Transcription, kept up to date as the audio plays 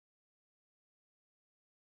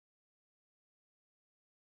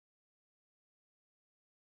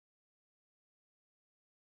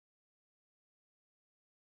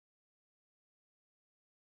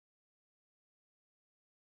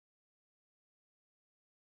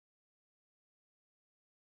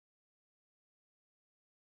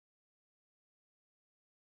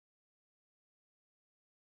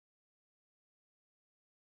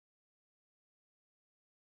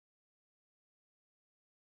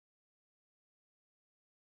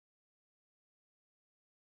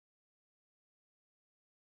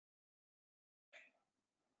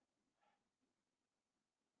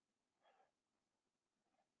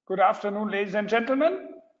Good afternoon, ladies and gentlemen.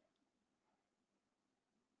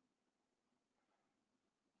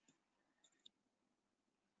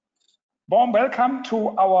 Warm welcome to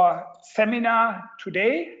our seminar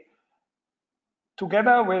today,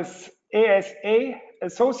 together with ASA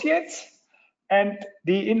Associates and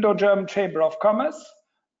the Indo-German Chamber of Commerce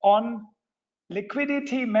on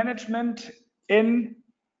liquidity management during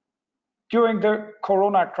the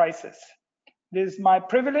Corona crisis. It is my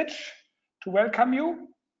privilege to welcome you,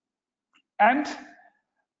 and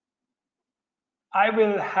I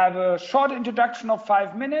will have a short introduction of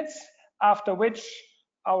 5 minutes, after which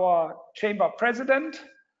our chamber president,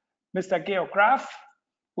 Mr. Georg Graf,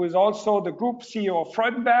 who is also the group CEO of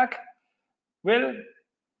Freudenberg, will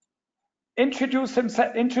introduce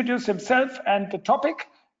himself and the topic,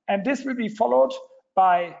 and this will be followed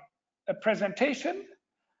by a presentation.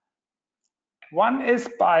 One is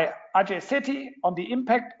by Ajay Sethi on the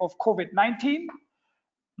impact of COVID-19,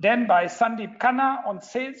 then by Sandeep Khanna on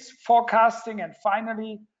sales forecasting, and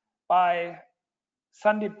finally by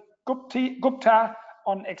Sundeep Gupta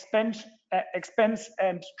on expense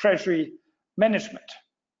and treasury management.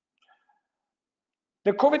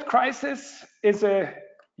 The COVID crisis is a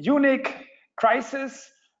unique crisis.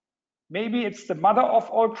 Maybe it's the mother of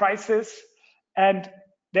all crises, and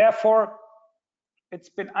therefore it's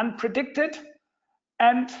been unpredicted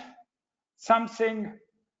and something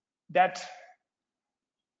that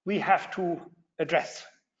we have to address.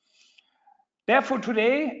 Therefore,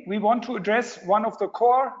 today we want to address one of the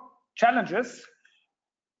core challenges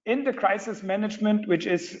in the crisis management, which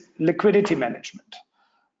is liquidity management.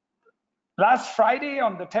 Last Friday,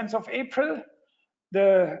 on the 10th of April,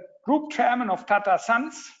 the group chairman of Tata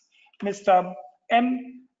Sons, Mr.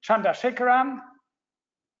 N. Chandrasekaran,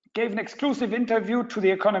 gave an exclusive interview to the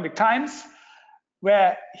Economic Times,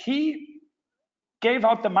 where he gave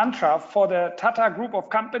out the mantra for the Tata group of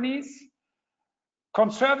companies: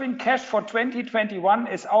 conserving cash for 2021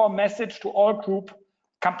 is our message to all group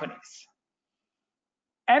companies.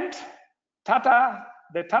 And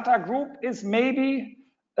the Tata group is maybe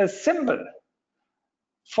a symbol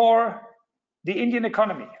for the Indian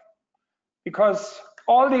economy, because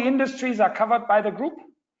all the industries are covered by the group.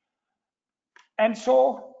 And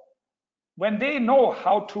so when they know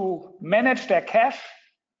how to manage their cash,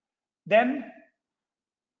 then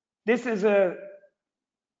this is a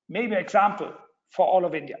maybe example for all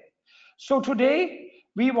of India. So today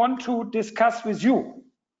we want to discuss with you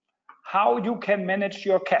how you can manage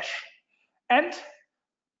your cash. And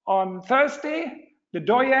on Thursday, the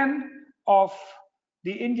doyen of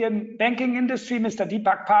the Indian banking industry, Mr.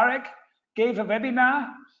 Deepak Parekh, gave a webinar,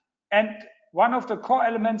 and one of the core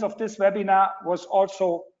elements of this webinar was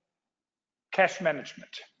also cash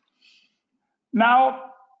management.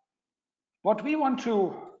 Now, what we want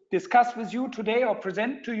to discuss with you today, or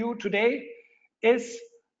present to you today, is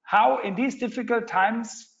how in these difficult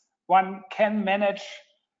times one can manage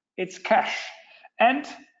its cash. And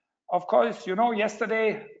of course, you know,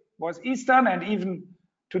 yesterday was Easter, and even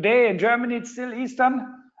today in Germany it's still Easter.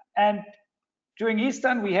 And during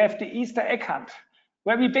Easter we have the Easter egg hunt,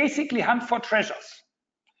 where we basically hunt for treasures.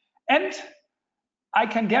 And I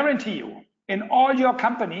can guarantee you, in all your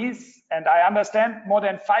companies, and I understand more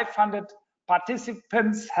than 500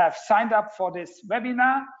 participants have signed up for this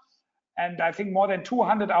webinar, and I think more than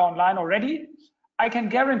 200 are online already. I can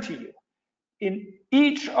guarantee you, in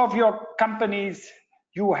each of your companies,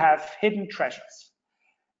 you have hidden treasures.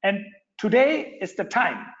 And today is the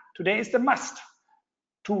time, today is the must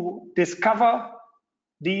to discover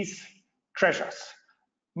these treasures.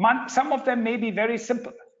 Some of them may be very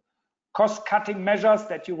simple, cost-cutting measures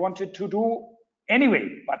that you wanted to do anyway,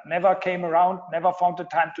 but never came around, never found the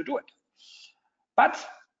time to do it. But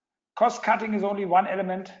cost-cutting is only one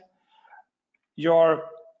element. Your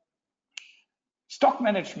stock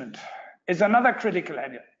management is another critical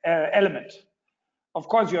element. Of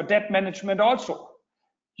course, your debt management also,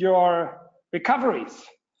 your recoveries,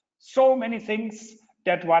 so many things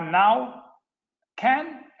that one now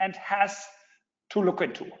can and has to look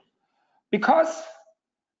into. Because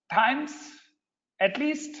times, at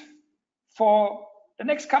least for the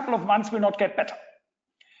next couple of months, will not get better.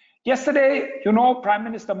 Yesterday, you know, Prime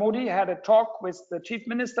Minister Modi had a talk with the chief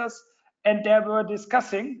ministers, and they were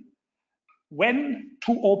discussing when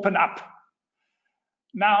to open up.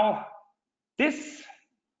 Now, this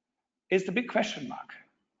is the big question mark.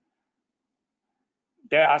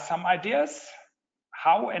 There are some ideas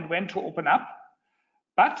how and when to open up,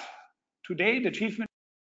 but today the chief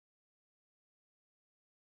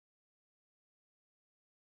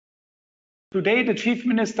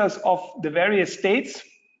ministers of the various states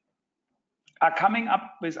are coming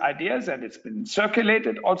up with ideas, and it's been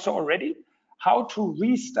circulated also already, how to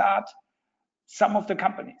restart some of the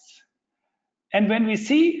companies. And when we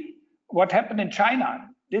see what happened in China,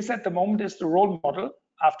 this at the moment is the role model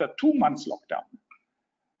after 2 months lockdown.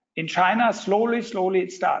 In China, slowly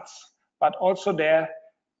it starts, but also there,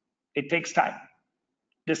 it takes time.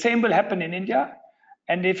 The same will happen in India.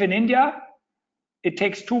 And if in India, it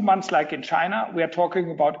takes 2 months like in China, we are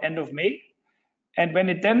talking about end of May. And when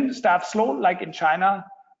it then starts slow, like in China,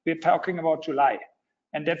 we're talking about July.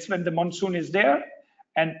 And that's when the monsoon is there.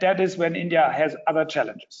 And that is when India has other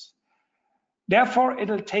challenges. Therefore,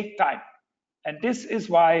 it'll take time. And this is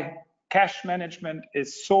why cash management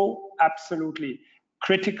is so absolutely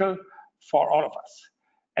critical for all of us.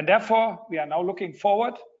 And therefore, we are now looking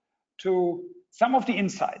forward to some of the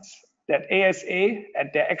insights that ASA and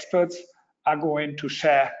their experts are going to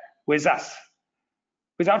share with us.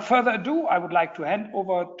 Without further ado, I would like to hand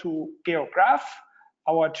over to Georg Graf,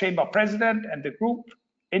 our Chamber President and the Group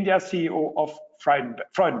India CEO of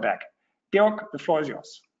Freudenberg. Georg, the floor is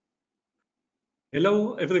yours.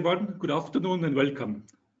 Hello, everyone. Good afternoon and welcome.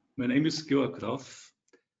 My name is Georg Graf.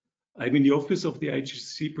 I'm in the office of the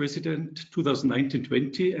IGCC President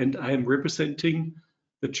 2019-20, and I am representing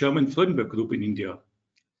the German Freudenberg Group in India.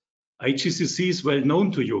 IGCC is well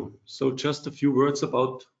known to you, so just a few words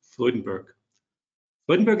about Freudenberg.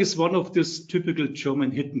 Freudenberg is one of these typical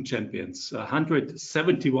German hidden champions, a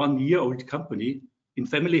 171-year-old company in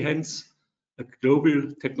family hands, a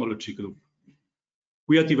global technology group.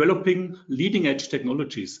 We are developing leading-edge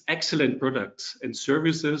technologies, excellent products and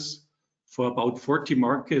services for about 40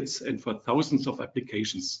 markets and for thousands of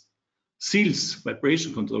applications. Seals,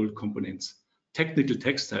 vibration control components, technical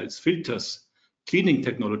textiles, filters, cleaning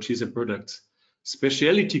technologies and products,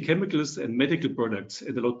 specialty chemicals and medical products,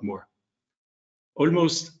 and a lot more.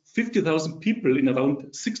 Almost 50,000 people in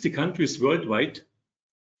around 60 countries worldwide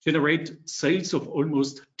generate sales of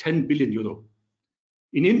almost 10 billion euro.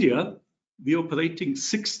 In India, we are operating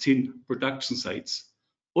 16 production sites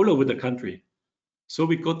all over the country. So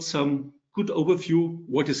we got some good overview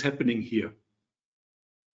what is happening here.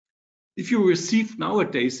 If you receive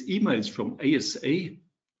nowadays emails from ASA,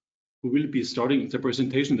 who will be starting the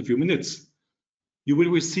presentation in a few minutes, you will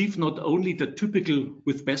receive not only the typical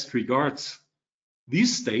with best regards.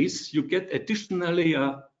 These days, you get additionally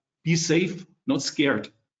a be safe, not scared.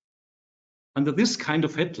 Under this kind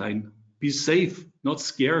of headline, be safe, not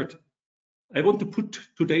scared, I want to put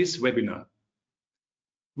today's webinar.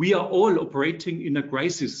 We are all operating in a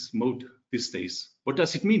crisis mode these days. What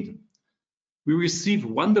does it mean? We receive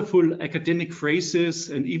wonderful academic phrases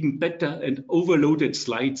and even better and overloaded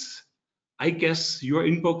slides. I guess your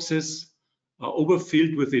inboxes are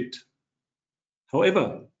overfilled with it.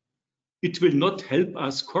 However, it will not help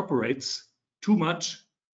us corporates too much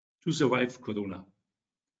to survive Corona.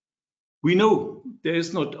 We know there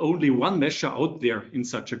is not only one measure out there in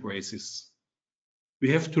such a crisis. We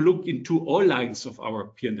have to look into all lines of our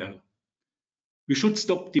P&L. We should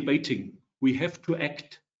stop debating. We have to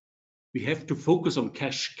act. We have to focus on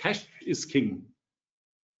cash. Cash is king.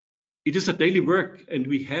 It is a daily work, and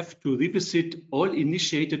we have to revisit all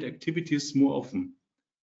initiated activities more often.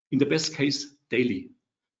 In the best case, daily.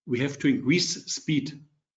 We have to increase speed.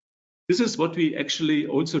 This is what we actually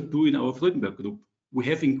also do in our Freudenberg Group. We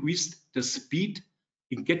have increased the speed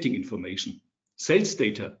in getting information. Sales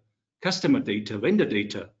data, customer data, vendor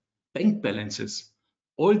data, bank balances.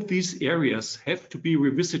 All these areas have to be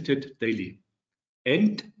revisited daily.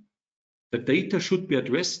 And the data should be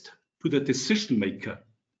addressed to the decision maker.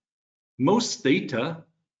 Most data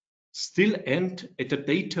still end at the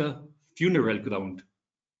data funeral ground.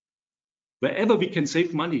 Wherever we can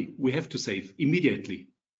save money, we have to save immediately.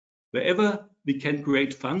 Wherever we can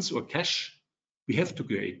create funds or cash, we have to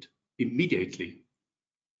create immediately.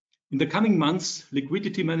 In the coming months,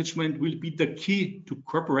 liquidity management will be the key to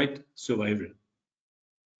corporate survival.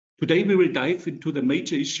 Today, we will dive into the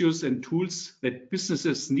major issues and tools that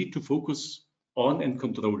businesses need to focus on and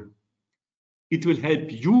control. It will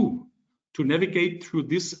help you to navigate through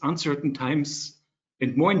these uncertain times,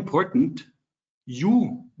 and more important,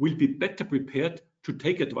 you will be better prepared to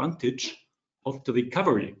take advantage of the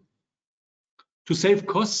recovery. To save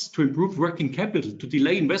costs, to improve working capital, to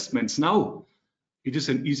delay investments now, it is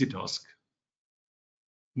an easy task.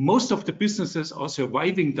 Most of the businesses are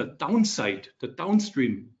surviving the downside, the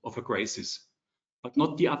downstream of a crisis, but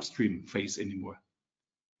not the upstream phase anymore.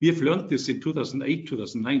 We have learned this in 2008,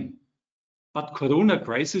 2009. But Corona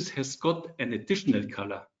crisis has got an additional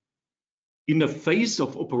color. In a phase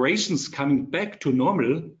of operations coming back to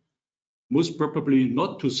normal, most probably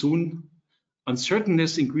not too soon,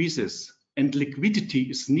 uncertainness increases and liquidity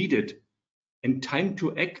is needed and time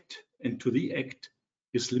to act and to react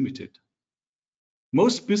is limited.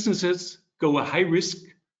 Most businesses go a high risk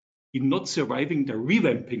in not surviving the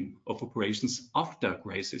revamping of operations after a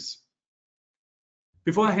crisis.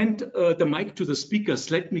 Before I hand the mic to the speakers,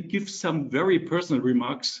 let me give some very personal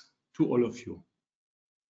remarks to all of you.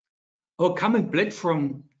 Our common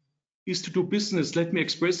platform is to do business, let me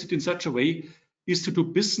express it in such a way, is to do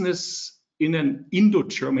business in an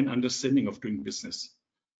Indo-German understanding of doing business.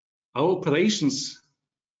 Our operations,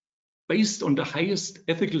 based on the highest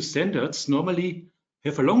ethical standards, normally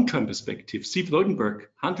have a long-term perspective. See Freudenberg,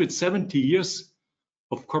 170 years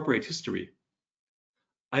of corporate history.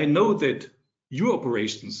 I know that your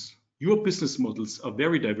operations, your business models are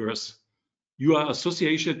very diverse. You are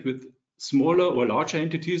associated with smaller or larger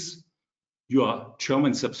entities. You are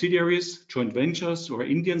German subsidiaries, joint ventures, or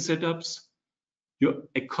Indian setups. Your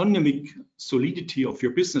economic solidity of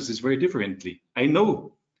your business is very differently. I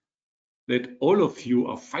know that all of you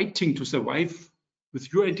are fighting to survive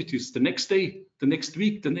with your entities the next day, the next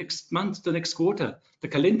week, the next month, the next quarter, the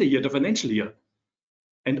calendar year, the financial year.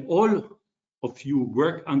 And all of you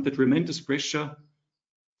work under tremendous pressure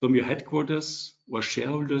from your headquarters or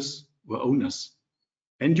shareholders or owners.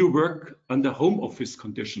 And you work under home office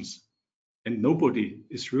conditions, and nobody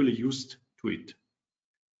is really used to it.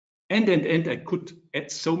 And I could add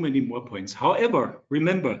so many more points. However,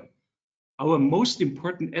 remember, our most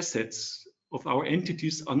important assets of our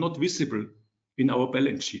entities are not visible in our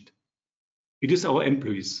balance sheet. It is our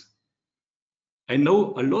employees. I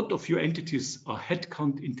know a lot of your entities are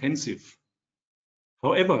headcount intensive.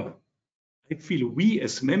 However, I feel we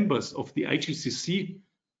as members of the IGCC,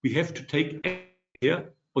 we have to take care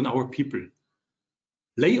on our people.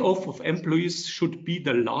 Layoff of employees should be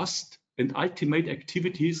the last and ultimate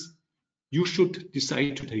activities you should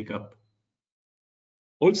decide to take up.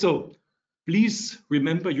 Also, please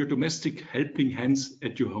remember your domestic helping hands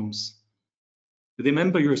at your homes.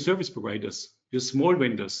 Remember your service providers, your small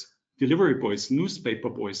vendors, delivery boys, newspaper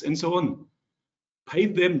boys, and so on. Pay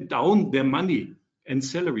them down their money and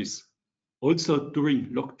salaries, also during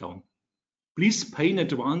lockdown. Please pay in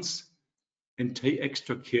advance and take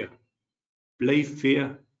extra care. Play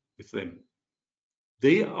fair with them.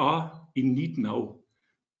 They are in need now.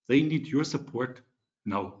 They need your support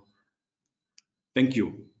now. Thank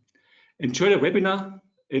you. Enjoy the webinar,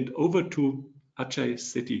 and over to Ajay,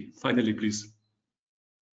 Sethi. Finally, please.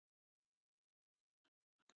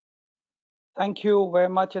 Thank you very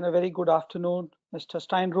much and a very good afternoon, Mr.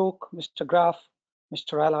 Steinruecke, Mr. Graf,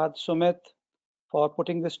 Mr. Bernhard, Sumit, for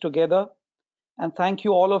putting this together. And thank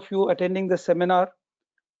you all of you attending the seminar.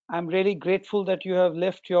 I'm really grateful that you have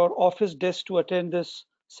left your office desk to attend this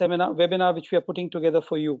webinar, which we are putting together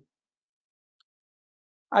for you.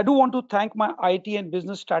 I do want to thank my IT and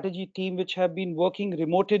business strategy team, which have been working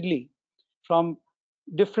remotely from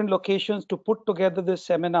different locations to put together this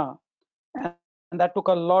seminar. And that took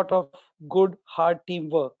a lot of good, hard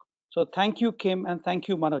teamwork. So thank you, Kim, and thank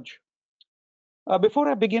you, Manoj. Before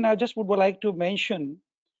I begin, I just would like to mention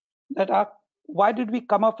that why did we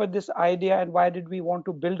come up with this idea and why did we want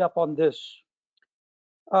to build up on this?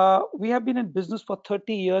 We have been in business for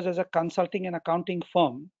 30 years as a consulting and accounting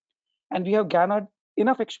firm, and we have garnered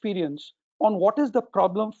enough experience on what is the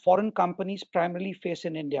problem foreign companies primarily face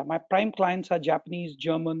in India. My prime clients are Japanese,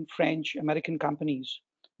 German, French, American companies,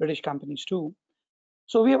 British companies too.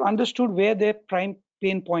 So we have understood where their prime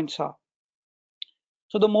pain points are.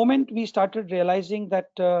 So the moment we started realizing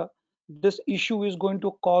that this issue is going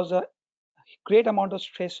to cause a great amount of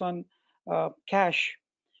stress on cash,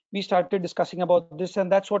 we started discussing about this,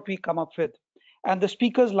 and that's what we come up with. And the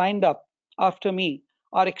speakers lined up after me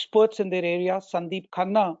are experts in their area. Sandeep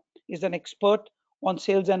Khanna is an expert on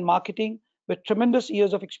sales and marketing with tremendous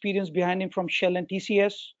years of experience behind him from Shell and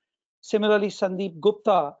TCS. Similarly, Sandeep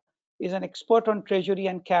Gupta is an expert on treasury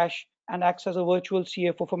and cash and acts as a virtual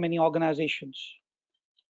CFO for many organizations.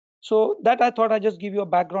 So that I thought I'd just give you a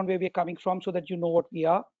background where we're coming from so that you know what we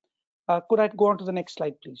are. Could I go on to the next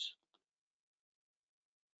slide, please?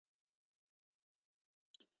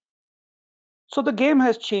 So the game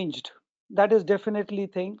has changed. That is definitely a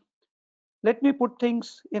thing. Let me put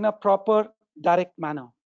things in a proper, direct manner.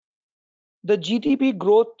 The GDP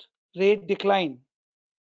growth rate decline,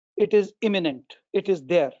 it is imminent. It is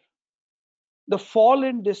there. The fall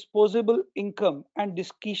in disposable income and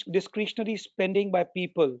discretionary spending by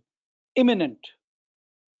people, imminent.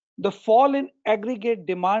 The fall in aggregate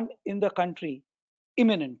demand in the country,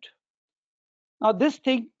 imminent. Now this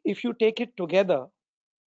thing, if you take it together,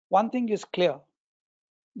 one thing is clear.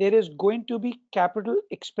 There is going to be capital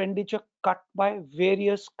expenditure cut by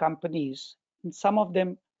various companies, and some of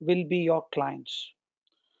them will be your clients.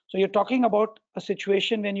 So you're talking about a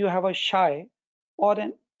situation when you have a shy or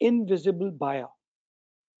an invisible buyer.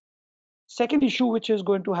 Second issue which is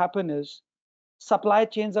going to happen is supply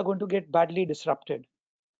chains are going to get badly disrupted.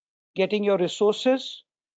 Getting your resources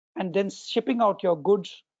and then shipping out your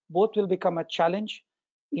goods, both will become a challenge.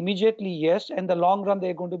 Immediately, yes. In the long run,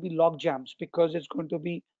 they're going to be log jams because it's going to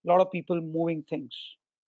be a lot of people moving things.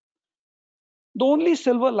 The only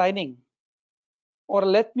silver lining, or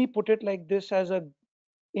let me put it like this, as an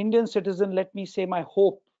Indian citizen, let me say my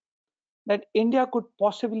hope that India could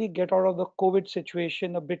possibly get out of the COVID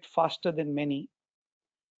situation a bit faster than many.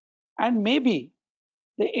 And maybe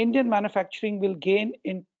the Indian manufacturing will gain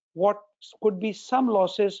in what could be some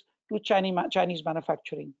losses to Chinese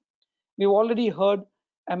manufacturing. We've already heard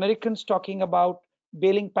Americans talking about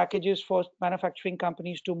bailing packages for manufacturing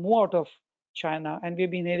companies to move out of China, and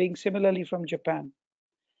we've been hearing similarly from Japan.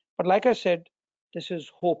 But like I said, this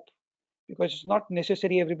is hope, because it's not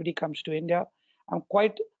necessary everybody comes to India. I'm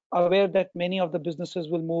quite aware that many of the businesses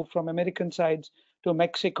will move from American sides to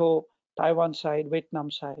Mexico, Taiwan side,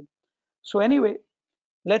 Vietnam side. So anyway,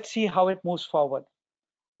 let's see how it moves forward.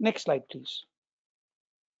 Next slide, please.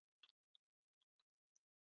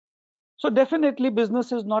 So definitely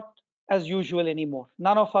business is not as usual anymore.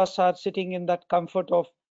 None of us are sitting in that comfort of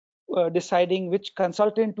deciding which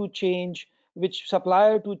consultant to change, which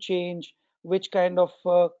supplier to change, which kind of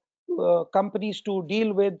companies to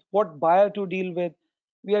deal with, what buyer to deal with.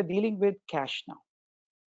 We are dealing with cash now.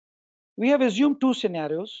 We have assumed two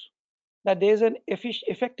scenarios, that there is an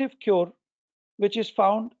effective cure which is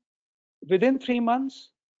found within 3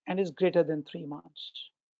 months and is greater than 3 months.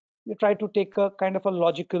 We try to take a kind of a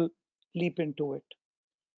logical leap into it.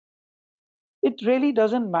 It really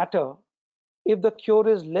doesn't matter if the cure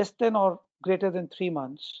is less than or greater than 3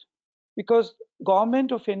 months, because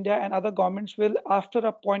government of India and other governments will, after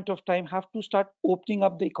a point of time, have to start opening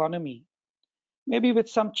up the economy, maybe with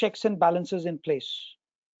some checks and balances in place.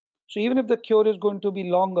 So even if the cure is going to be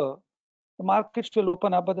longer, the markets will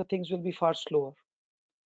open up, but the things will be far slower.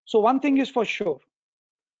 So one thing is for sure,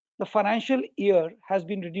 the financial year has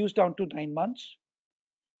been reduced down to 9 months,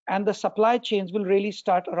 and the supply chains will really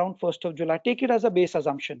start around 1st of July. Take it as a base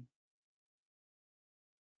assumption.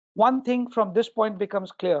 One thing from this point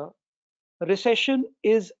becomes clear: recession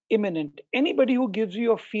is imminent. Anybody who gives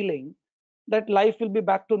you a feeling that life will be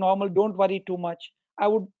back to normal, don't worry too much, I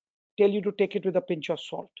would tell you to take it with a pinch of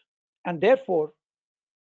salt. And therefore,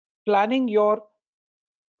 planning your,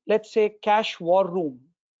 let's say, cash war room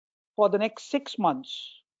for the next 6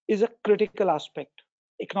 months is a critical aspect.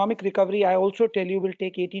 Economic recovery, I also tell you, will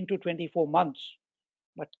take 18 to 24 months,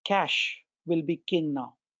 but cash will be king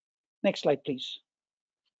now. Next slide, please.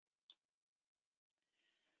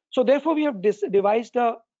 So therefore, we have devised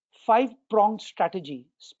a 5-pronged strategy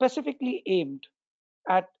specifically aimed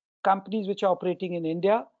at companies which are operating in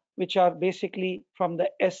India, which are basically from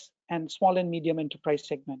the S and small and medium enterprise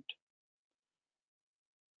segment.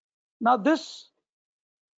 Now, this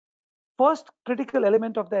first critical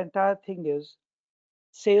element of the entire thing is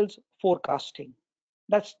sales forecasting.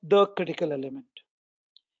 That's the critical element.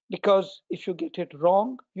 Because if you get it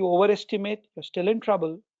wrong, you overestimate, you're still in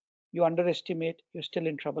trouble. You underestimate, you're still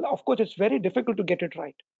in trouble. Of course, it's very difficult to get it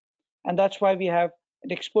right. And that's why we have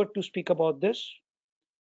an expert to speak about this.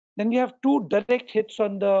 Then we have 2 direct hits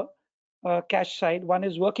on the cash side. One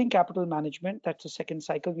is working capital management. That's the second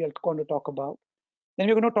cycle we are going to talk about. Then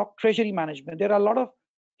we're going to talk treasury management. There are a lot of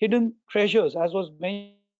hidden treasures, as was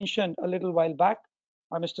mentioned a little while back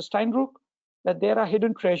by Mr. Steinruecke, that there are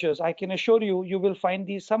hidden treasures. I can assure you, you will find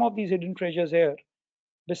some of these hidden treasures here.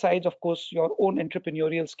 Besides, of course, your own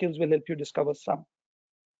entrepreneurial skills will help you discover some.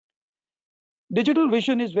 Digital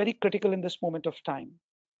vision is very critical in this moment of time.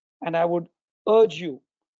 And I would urge you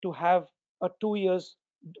to have a 2 years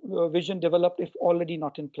vision developed if already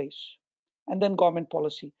not in place. And then government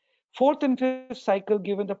policy. 4th and 5th cycle,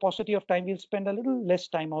 given the paucity of time, we'll spend a little less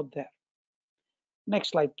time out there. Next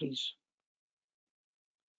slide, please.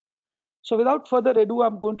 So without further ado,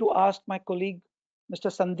 I'm going to ask my colleague, Mr.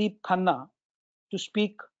 Sandeep Khanna, to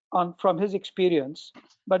speak on from his experience.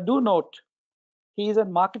 But do note, he is a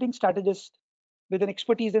marketing strategist with an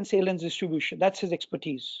expertise in sales and distribution. That's his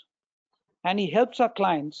expertise. And he helps our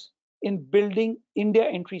clients in building India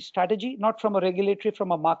entry strategy, not from a regulatory,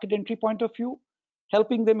 from a market entry point of view,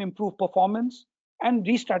 helping them improve performance and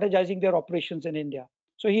re-strategizing their operations in India.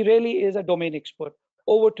 So he really is a domain expert.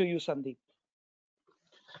 Over to you, Sandeep.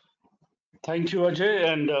 Thank you,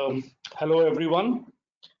 Ajay, and hello, everyone.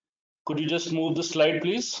 Could you just move the slide,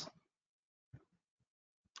 please?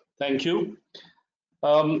 Thank you.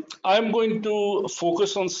 I'm going to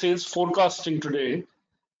focus on sales forecasting today,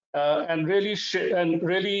 and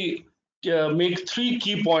really make 3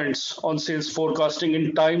 key points on sales forecasting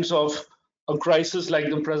in times of a crisis like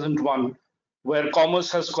the present one, where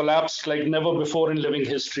commerce has collapsed like never before in living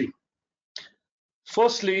history.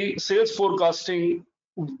 Firstly, sales forecasting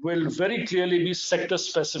will very clearly be sector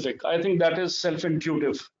specific. I think that is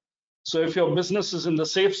self-intuitive. So if your business is in the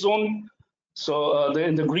safe zone, so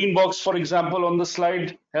in the green box, for example, on the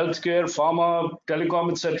slide, healthcare, pharma,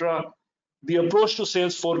 telecom, etc., the approach to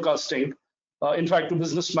sales forecasting, in fact, to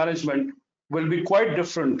business management, will be quite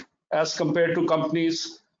different as compared to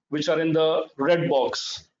companies which are in the red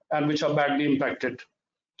box and which are badly impacted.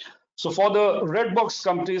 So for the red box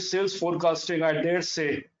companies, sales forecasting, I dare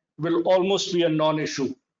say, will almost be a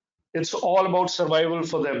non-issue. It's all about survival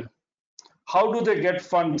for them. How do they get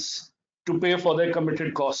funds to pay for their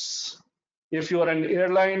committed costs? If you are an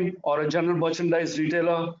airline or a general merchandise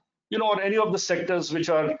retailer, or any of the sectors which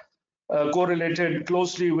are correlated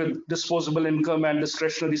closely with disposable income and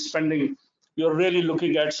discretionary spending, you're really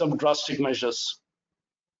looking at some drastic measures.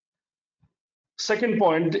 Second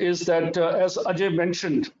point is that, as Ajay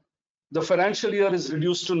mentioned, the financial year is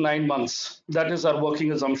reduced to 9 months. That is our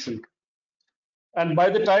working assumption. And by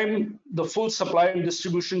the time the full supply and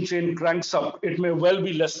distribution chain cranks up, it may well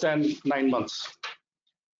be less than 9 months.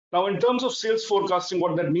 Now, in terms of sales forecasting,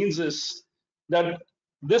 what that means is that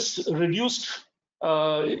this reduced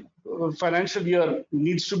financial year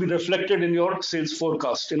needs to be reflected in your sales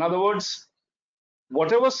forecast. In other words,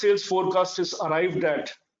 whatever sales forecast is arrived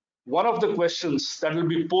at, one of the questions that will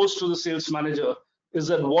be posed to the sales manager is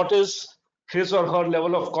that what is his or her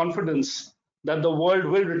level of confidence that the world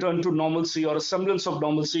will return to normalcy or a semblance of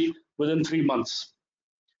normalcy within 3 months.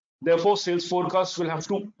 Therefore, sales forecasts will have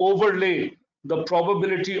to overlay the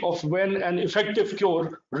probability of when an effective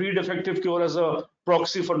cure, read effective cure as a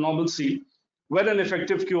proxy for normalcy, when an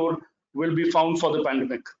effective cure will be found for the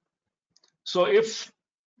pandemic. So if,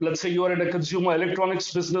 let's say, you are in a consumer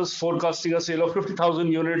electronics business forecasting a sale of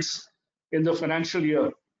 50,000 units in the financial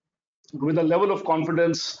year, with a level of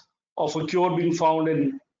confidence of a cure being found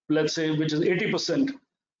in, let's say, which is 80%,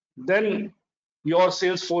 then your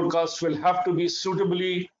sales forecast will have to be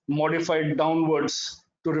suitably modified downwards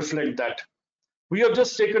to reflect that. We have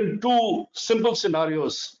just taken 2 simple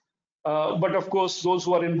scenarios, but of course, those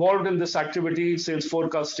who are involved in this activity, sales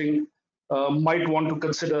forecasting, might want to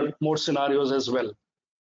consider more scenarios as well.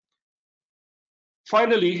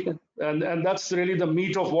 Finally, and that's really the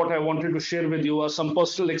meat of what I wanted to share with you, are some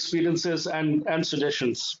personal experiences and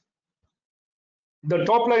suggestions. The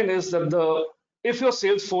top line is that if your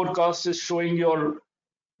sales forecast is showing your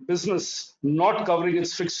business not covering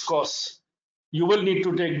its fixed costs, you will need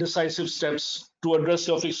to take decisive steps to address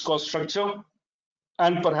your fixed cost structure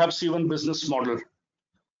and perhaps even business model.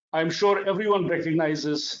 I'm sure everyone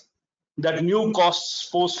recognizes that new costs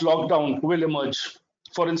post-lockdown will emerge.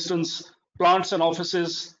 For instance, plants and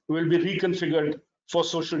offices will be reconfigured for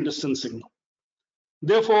social distancing.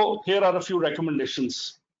 Therefore, here are a few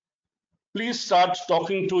recommendations. Please start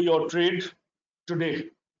talking to your trade today.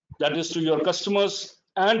 That is, to your customers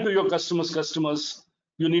and to your customers' customers.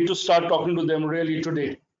 You need to start talking to them really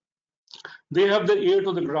today. They have the ear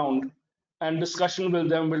to the ground, and discussion with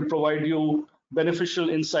them will provide you beneficial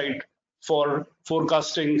insight for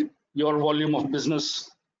forecasting your volume of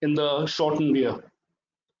business in the shortened year.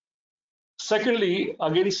 Secondly,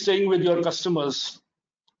 again, staying with your customers,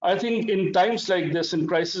 I think in times like this, in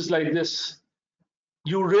crises like this,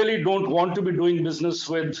 you really don't want to be doing business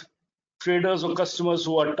with traders or customers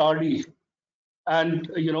who are tardy and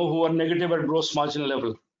who are negative at gross margin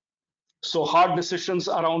level. So hard decisions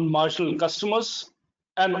around marginal customers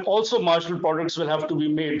and also marginal products will have to be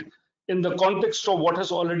made in the context of what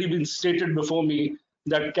has already been stated before me,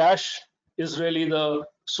 that cash is really the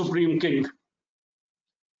supreme king.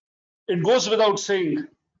 It goes without saying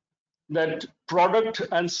that product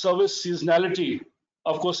and service seasonality,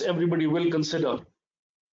 of course, everybody will consider.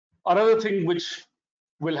 Another thing which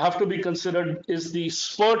will have to be considered is the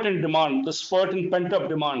spurt in demand, the spurt in pent-up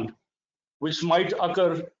demand, which might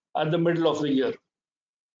occur at the middle of the year.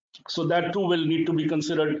 So that too will need to be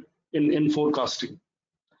considered in forecasting.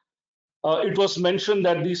 It was mentioned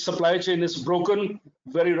that the supply chain is broken,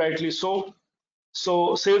 very rightly so.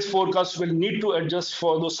 So sales forecasts will need to adjust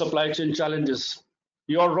for those supply chain challenges.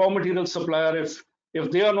 Your raw material supplier,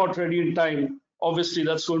 if they are not ready in time, obviously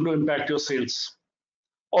that's going to impact your sales.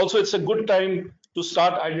 Also, it's a good time to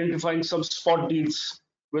start identifying some spot deals.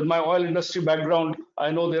 With my oil industry background,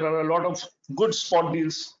 I know there are a lot of good spot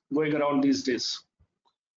deals going around these days.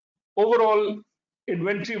 Overall,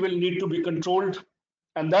 inventory will need to be controlled,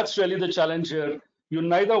 and that's really the challenge here. You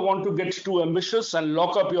neither want to get too ambitious and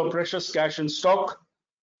lock up your precious cash in stock,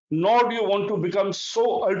 nor do you want to become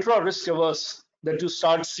so ultra risk averse that you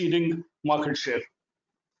start ceding market share.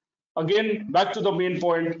 Again, back to the main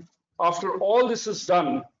point, after all this is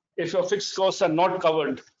done, if your fixed costs are not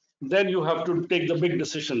covered, then you have to take the big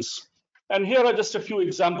decisions. And here are just a few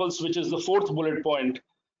examples, which is the fourth bullet point.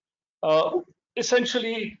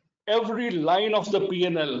 Essentially, every line of the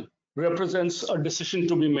P&L represents a decision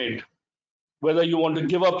to be made. Whether you want to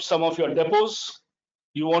give up some of your depots,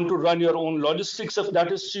 you want to run your own logistics if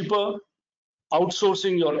that is cheaper,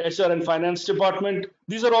 outsourcing your HR and finance department.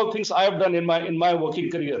 These are all things I have done in my working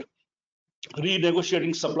career.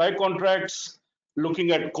 Renegotiating supply contracts,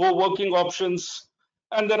 looking at co-working options,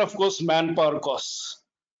 and then of course manpower costs.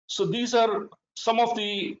 So these are some of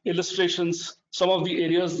the illustrations, some of the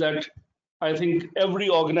areas that I think every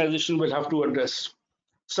organization will have to address.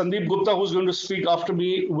 Sandeep Gupta, who's going to speak after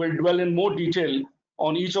me, will dwell in more detail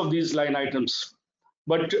on each of these line items.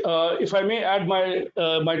 But if I may add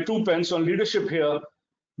my 2 pence on leadership here,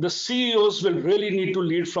 the CEOs will really need to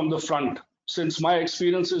lead from the front, since my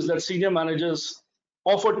experience is that senior managers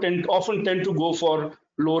often tend to go for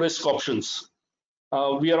low risk options.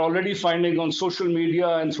 We are already finding on social media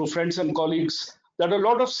and through friends and colleagues that a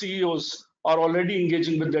lot of CEOs are already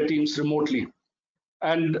engaging with their teams remotely.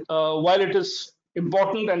 And while it is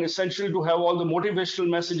important and essential to have all the motivational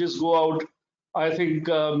messages go out, I think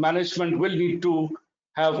management will need to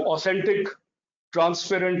have authentic,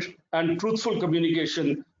 transparent, and truthful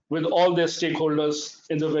communication with all their stakeholders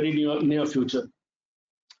in the very near future.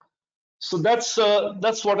 So that's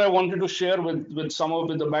what I wanted to share with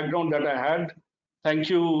the background that I had. Thank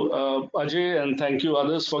you, Ajay, and thank you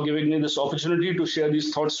others for giving me this opportunity to share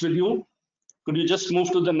these thoughts with you. Could you just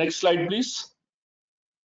move to the next slide, please?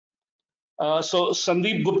 So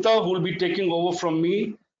Sandeep Gupta, who will be taking over from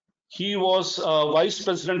me, he was Vice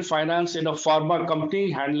President Finance in a pharma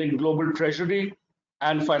company handling global treasury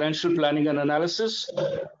and financial planning and analysis.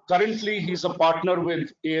 Currently, he's a partner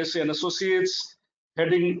with ASA Associates,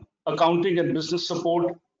 heading accounting and business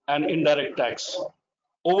support and indirect tax.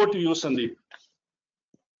 Over to you, Sandeep.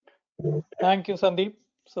 Thank you, Sandeep.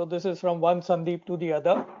 So this is from one Sandeep to the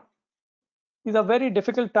other. These are very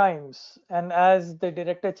difficult times, and as the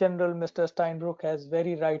Director General, Mr. Steinruecke, has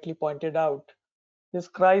very rightly pointed out, this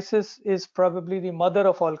crisis is probably the mother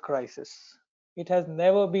of all crises. It has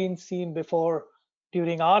never been seen before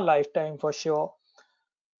during our lifetime, for sure.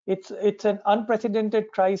 It's an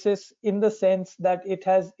unprecedented crisis in the sense that it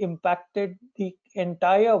has impacted the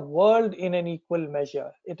entire world in an equal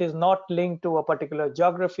measure. It is not linked to a particular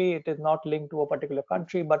geography, it is not linked to a particular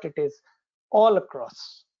country, but it is all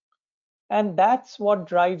across. And that's what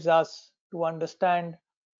drives us to understand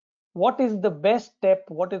what is the best step,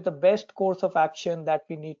 what is the best course of action that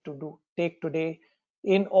we need to take today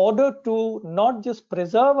in order to not just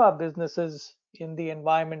preserve our businesses in the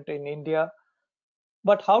environment in India,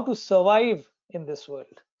 but how to survive in this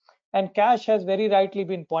world. And cash has very rightly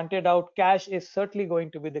been pointed out. Cash is certainly going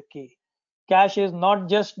to be the key. Cash is not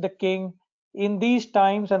just the king in these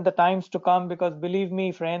times and the times to come, because believe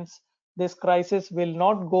me, friends, this crisis will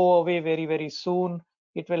not go away very, very soon.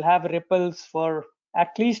 It will have ripples for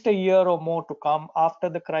at least a year or more to come after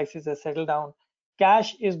the crisis has settled down.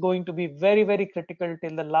 Cash is going to be very, very critical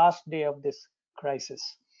till the last day of this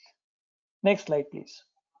crisis. Next slide, please.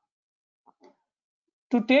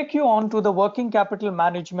 To take you on to the working capital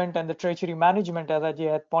management and the treasury management, as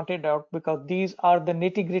Ajay had pointed out, because these are the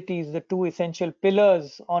nitty-gritties, the two essential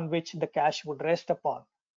pillars on which the cash would rest upon.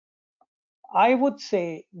 I would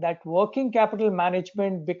say that working capital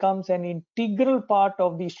management becomes an integral part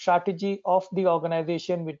of the strategy of the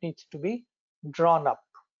organization, which needs to be drawn up.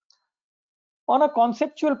 On a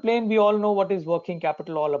conceptual plane, we all know what is working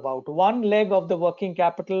capital all about. One leg of the working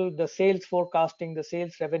capital, the sales forecasting, the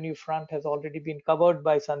sales revenue front, has already been covered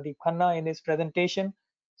by Sandeep Khanna in his presentation.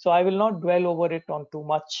 So I will not dwell over it on too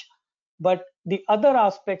much. But the other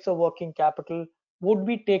aspects of working capital would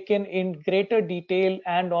be taken in greater detail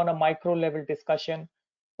and on a micro level discussion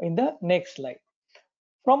in the next slide.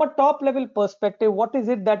 From a top level perspective, what is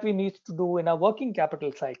it that we need to do in a working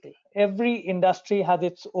capital cycle? Every industry has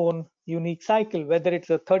its own unique cycle, whether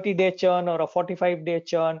it's a 30-day churn or a 45-day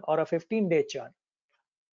churn or a 15-day churn.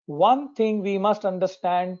 One thing we must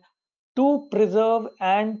understand: to preserve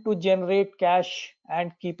and to generate cash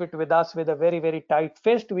and keep it with us with a very, very tight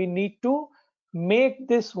fist, we need to make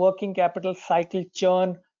this working capital cycle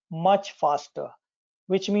churn much faster,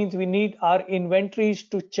 which means we need our inventories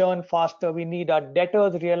to churn faster. We need our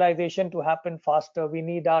debtors realization to happen faster. We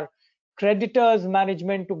need our creditors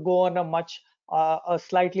management to go on a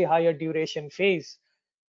slightly higher duration phase.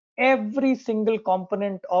 every single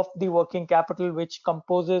component of the working capital which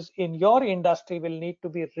composes in your industry will need to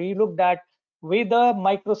be relooked at with a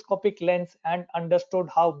microscopic lens and understood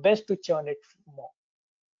how best to churn it more.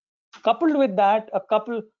 Coupled with that,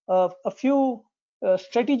 a few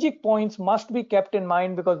strategic points must be kept in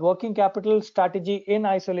mind, because working capital strategy in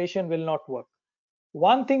isolation will not work.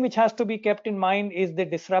 One thing which has to be kept in mind is the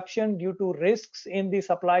disruption due to risks in the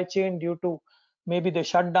supply chain, due to maybe the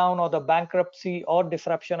shutdown or the bankruptcy or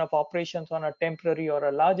disruption of operations on a temporary or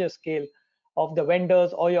a larger scale of the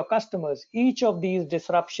vendors or your customers. Each of these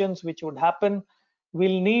disruptions which would happen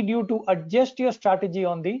will need you to adjust your strategy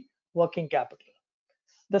on the working capital.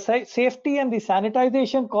 The safety and the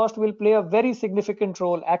sanitization cost will play a very significant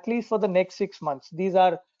role, at least for the next 6 months. These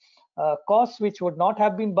are costs which would not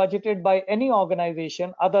have been budgeted by any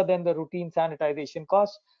organization other than the routine sanitization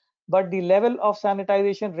costs. But the level of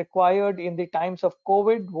sanitization required in the times of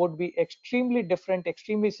COVID would be extremely different,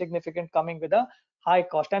 extremely significant, coming with a high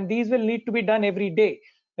cost. And these will need to be done every day.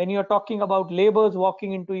 When you're talking about laborers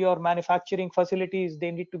walking into your manufacturing facilities,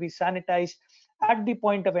 they need to be sanitized at the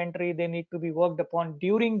point of entry. They need to be worked upon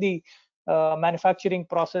during the manufacturing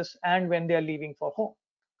process and when they are leaving for home.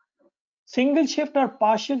 Single shift or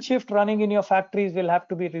partial shift running in your factories will have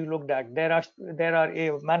to be relooked at. There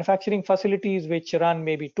are manufacturing facilities which run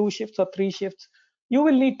maybe 2 shifts or 3 shifts. You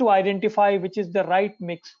will need to identify which is the right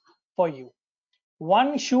mix for you.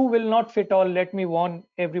 One shoe will not fit all. Let me warn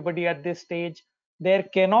everybody at this stage. There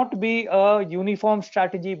cannot be a uniform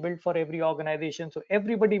strategy built for every organization. So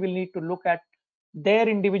everybody will need to look at their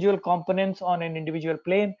individual components on an individual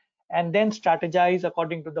plane and then strategize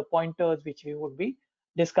according to the pointers which we would be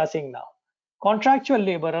discussing now. Contractual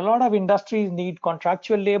labor, a lot of industries need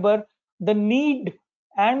contractual labor. The need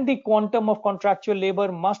and the quantum of contractual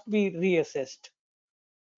labor must be reassessed.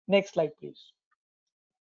 Next slide, please.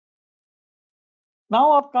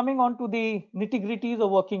 Now I'm coming on to the nitty-gritties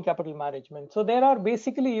of working capital management. So there are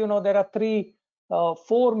basically, there are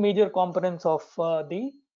 4 major components of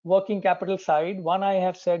the working capital side. One I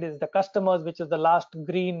have said is the customers, which is the last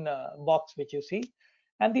green box which you see.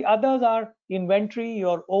 And the others are inventory,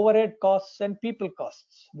 your overhead costs, and people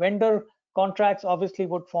costs. Vendor contracts obviously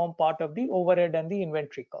would form part of the overhead and the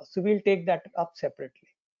inventory costs. So we'll take that up separately.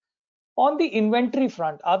 On the inventory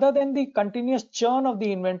front, other than the continuous churn of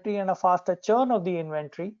the inventory and a faster churn of the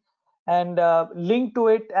inventory, and linked to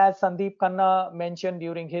it, as Sandeep Khanna mentioned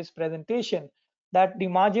during his presentation, that the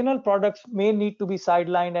marginal products may need to be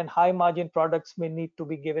sidelined and high margin products may need to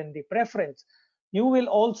be given the preference. You will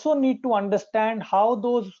also need to understand how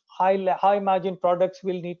those high margin products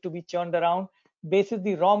will need to be churned around based on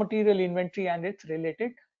the raw material inventory and its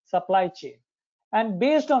related supply chain. And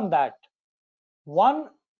based on that, one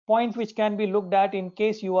point which can be looked at in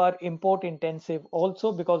case you are import intensive,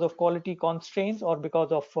 also because of quality constraints or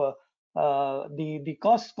because of the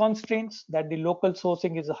cost constraints, that the local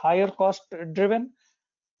sourcing is higher cost driven,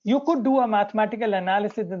 you could do a mathematical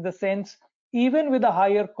analysis in the sense, even with a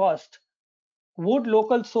higher cost, would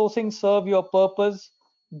local sourcing serve your purpose,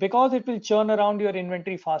 because it will churn around your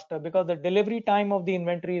inventory faster, because the delivery time of the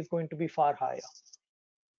inventory is going to be far higher.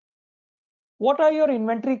 What are your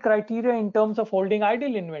inventory criteria in terms of holding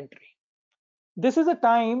idle inventory? This is a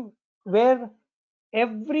time where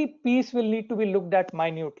every piece will need to be looked at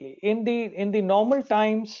minutely. In the normal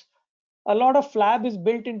times, a lot of flab is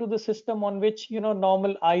built into the system on which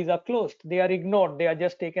normal eyes are closed. They are ignored. They are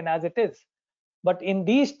just taken as it is. But in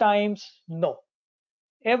these times, no.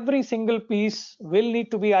 Every single piece will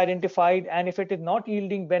need to be identified, and if it is not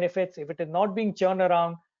yielding benefits, if it is not being churned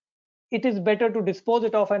around, it is better to dispose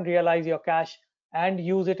it off and realize your cash and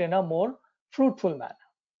use it in a more fruitful manner.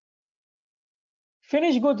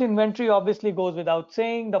 Finished goods inventory obviously goes without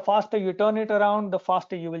saying. The faster you turn it around, the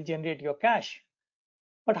faster you will generate your cash.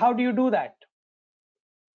 But how do you do that?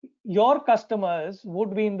 Your customers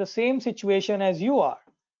would be in the same situation as you are.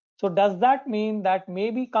 So does that mean that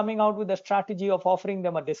maybe coming out with a strategy of offering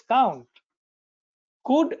them a discount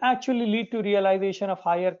could actually lead to realization of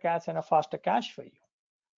higher cash and a faster cash for you?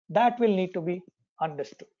 That will need to be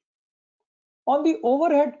understood. On the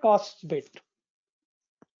overhead costs bit,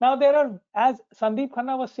 now there are, as Sandeep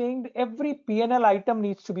Khanna was saying, every P&L item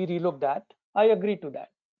needs to be relooked at. I agree to that.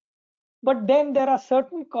 But then there are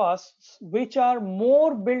certain costs which are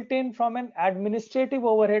more built in from an administrative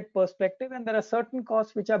overhead perspective, and there are certain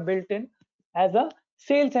costs which are built in as a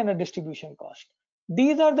sales and a distribution cost.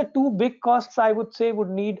 These are the 2 big costs I would say would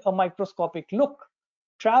need a microscopic look.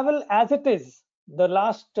 Travel as it is, the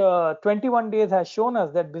last 21 days has shown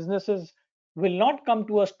us that businesses will not come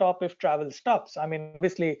to a stop if travel stops. I mean,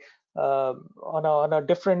 obviously, on a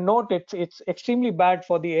different note, it's extremely bad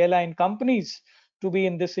for the airline companies to be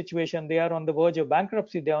in this situation. They are on the verge of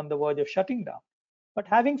bankruptcy. They are on the verge of shutting down. But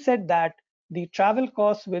having said that, the travel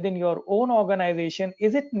costs within your own organization,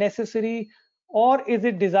 is it necessary or is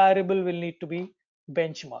it desirable, will need to be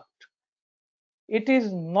benchmarked. It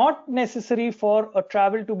is not necessary for a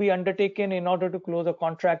travel to be undertaken in order to close a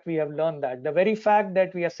contract. We have learned that. The very fact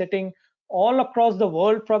that we are sitting all across the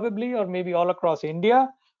world probably, or maybe all across India,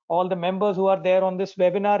 all the members who are there on this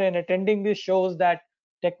webinar and attending this shows that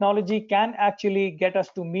technology can actually get us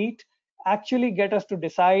to meet, actually get us to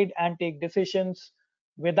decide and take decisions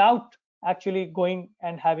without actually going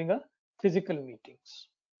and having a physical meetings.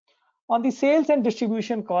 On the sales and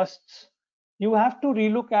distribution costs, you have to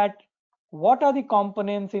relook at what are the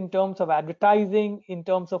components in terms of advertising, in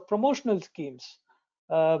terms of promotional schemes.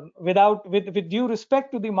 With due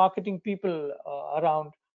respect to the marketing people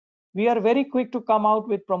around, we are very quick to come out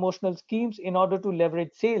with promotional schemes in order to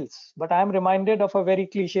leverage sales. But I am reminded of a very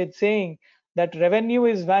cliched saying that revenue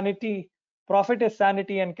is vanity, profit is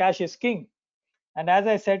sanity, and cash is king. And as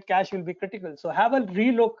I said, cash will be critical. So have a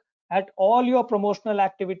relook at all your promotional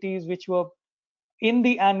activities which were in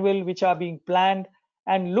the annual, which are being planned,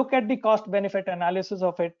 and look at the cost benefit analysis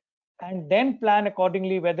of it, and then plan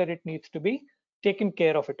accordingly whether it needs to be taken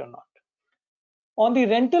care of it or not. On the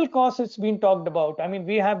rental costs, it's been talked about. I mean,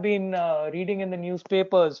 we have been reading in the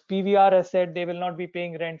newspapers, PVR has said they will not be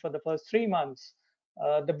paying rent for the first 3 months.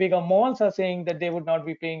 The bigger malls are saying that they would not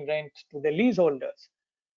be paying rent to the leaseholders.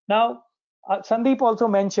 Now, Sandeep also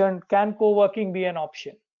mentioned, can co-working be an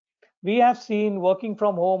option? We have seen working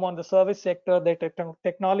from home on the service sector that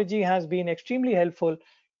technology has been extremely helpful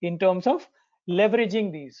in terms of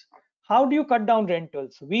leveraging these. How do you cut down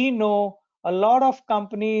rentals? We know a lot of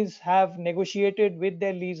companies have negotiated with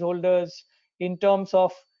their leaseholders in terms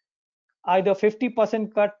of either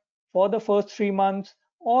 50% cut for the first 3 months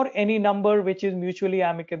or any number which is mutually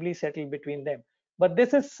amicably settled between them. But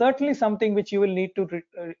this is certainly something which you will need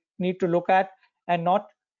to look at and not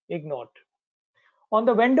ignored. On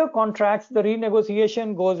the vendor contracts, the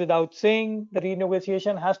renegotiation goes without saying. The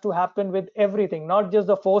renegotiation has to happen with everything, not just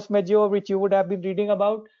the force majeure which you would have been reading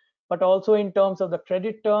about, but also in terms of the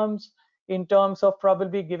credit terms, in terms of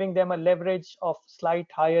probably giving them a leverage of slight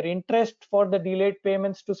higher interest for the delayed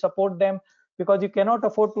payments to support them, because you cannot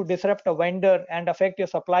afford to disrupt a vendor and affect your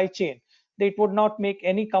supply chain. It would not make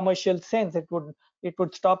any commercial sense. It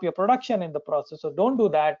would stop your production in the process. So don't do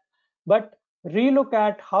that. But relook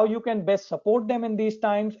at how you can best support them in these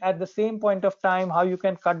times. At the same point of time, how you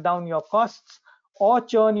can cut down your costs or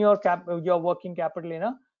churn your working capital in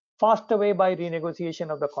a faster way by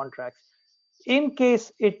renegotiation of the contracts. In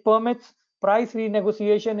case it permits, price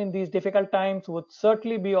renegotiation in these difficult times would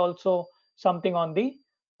certainly be also something on the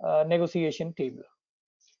negotiation table.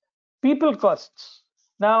 People costs.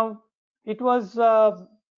 Now, it was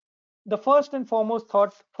the first and foremost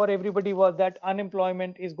thought for everybody was that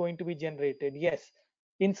unemployment is going to be generated. Yes,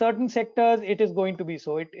 in certain sectors it is going to be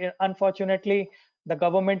so. Unfortunately, the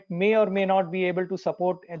government may or may not be able to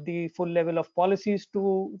support at the full level of policies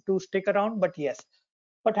to stick around, but yes.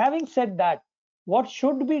 But having said that, what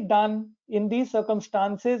should be done in these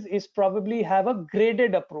circumstances is probably have a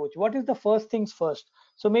graded approach. What is the first things first?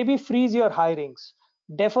 So maybe freeze your hirings,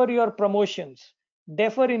 defer your promotions,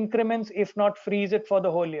 defer increments, if not freeze it for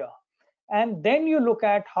the whole year. And then you look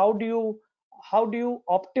at how do you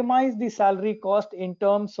optimize the salary cost in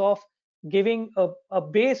terms of giving a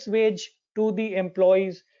base wage to the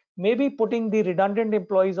employees, maybe putting the redundant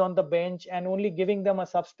employees on the bench and only giving them a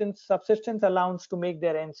subsistence allowance to make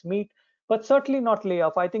their ends meet, but certainly not lay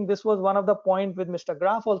off. I think this was one of the points with Mr.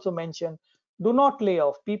 Graf also mentioned. Do not lay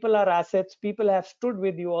off. People are assets. People have stood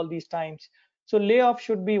with you all these times. So layoff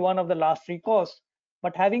should be one of the last recourse.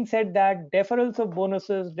 But having said that, deferrals of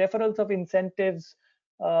bonuses, deferrals of incentives,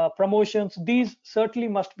 promotions, these certainly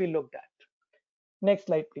must be looked at. Next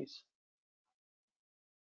slide, please.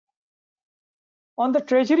 On the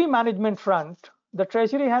treasury management front, the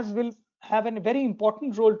treasury will have a very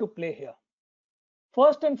important role to play here.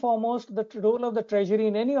 First and foremost, the role of the treasury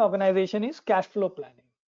in any organization is cash flow planning.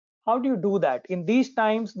 How do you do that? In these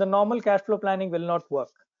times, the normal cash flow planning will not work.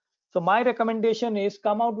 So my recommendation is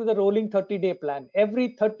come out with a rolling 30-day plan.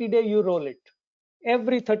 Every 30-day you roll it.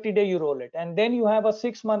 Every 30-day you roll it. And then you have a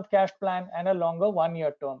 6-month cash plan and a longer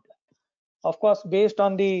 1-year term plan. Of course, based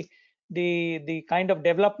on the kind of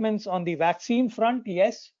developments on the vaccine front,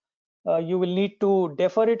 yes, you will need to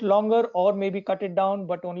defer it longer or maybe cut it down,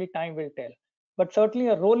 but only time will tell. But certainly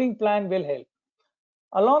a rolling plan will help.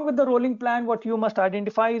 Along with the rolling plan, what you must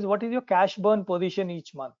identify is what is your cash burn position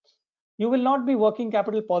each month. You will not be working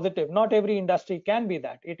capital positive. Not every industry can be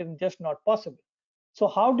that. It is just not possible. So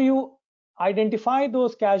how do you Identify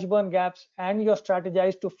those cash burn gaps and you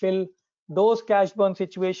strategize to fill those cash burn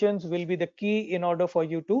situations will be the key in order for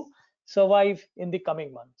you to survive in the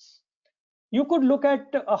coming months. You could look at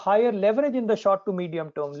a higher leverage in the short to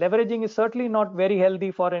medium term. Leveraging is certainly not very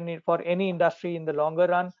healthy for any industry in the longer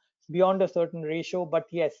run beyond a certain ratio. But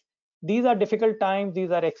yes, these are difficult times.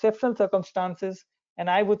 These are exceptional circumstances. And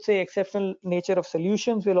I would say exceptional nature of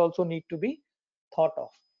solutions will also need to be thought of.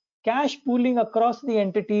 Cash pooling across the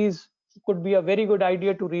entities could be a very good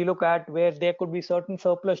idea to relook at, where there could be certain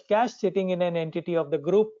surplus cash sitting in an entity of the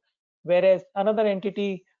group, whereas another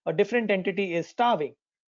entity, a different entity, is starving.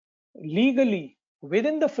 Legally,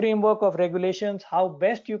 within the framework of regulations, how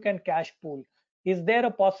best you can cash pool. Is there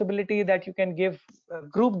a possibility that you can give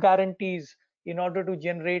group guarantees in order to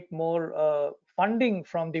generate more funding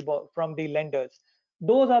from the lenders?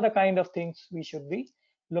 Those are the kind of things we should be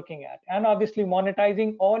looking at. And obviously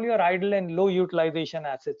monetizing all your idle and low utilization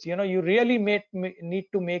assets. You really need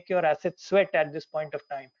to make your assets sweat at this point of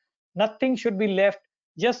time. Nothing should be left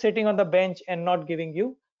just sitting on the bench and not giving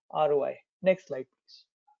you ROI. Next slide, please.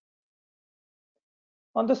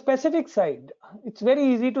 On the specific side, it's very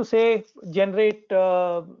easy to say generate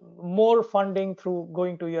more funding through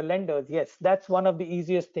going to your lenders. Yes, that's one of the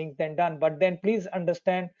easiest things then done. But then please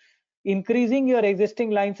understand, increasing your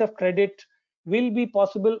existing lines of credit will be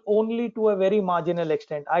possible only to a very marginal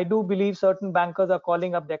extent. I do believe certain bankers are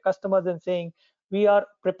calling up their customers and saying, we are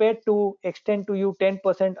prepared to extend to you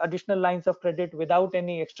 10% additional lines of credit without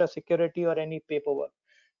any extra security or any paperwork.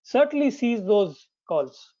 Certainly seize those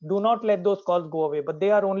calls. Do not let those calls go away, but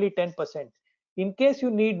they are only 10%. In case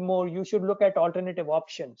you need more, you should look at alternative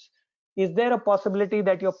options. Is there a possibility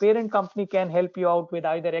that your parent company can help you out with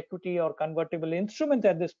either equity or convertible instruments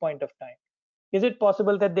at this point of time? Is it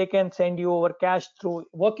possible that they can send you over cash through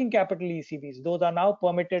working capital ECBs? Those are now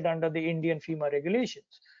permitted under the Indian FEMA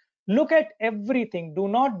regulations. Look at everything. Do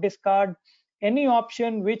not discard any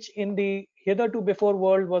option which in the hitherto before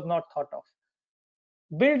world was not thought of.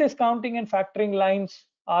 Bill discounting and factoring lines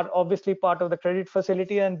are obviously part of the credit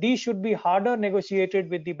facility, and these should be harder negotiated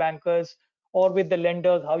with the bankers or with the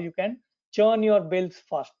lenders, how you can churn your bills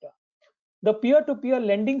faster. The peer-to-peer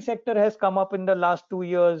lending sector has come up in the last 2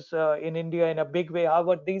 years in India in a big way.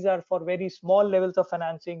 However, these are for very small levels of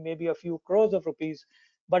financing, maybe a few crores of rupees.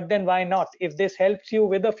 But then why not? If this helps you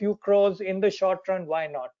with a few crores in the short run, why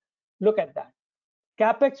not? Look at that.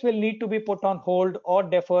 CapEx will need to be put on hold or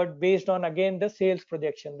deferred based on, again, the sales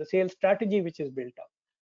projection, the sales strategy which is built up.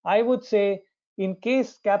 I would say in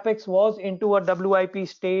case CapEx was into a WIP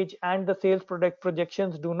stage and the sales product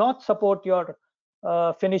projections do not support your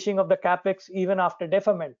finishing of the CapEx even after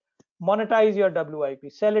deferment, monetize your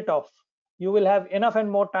WIP, sell it off. You will have enough and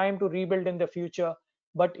more time to rebuild in the future.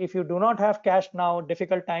 But if you do not have cash now,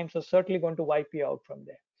 difficult times are certainly going to wipe you out from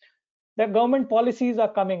there. The government policies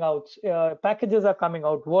are coming out, packages are coming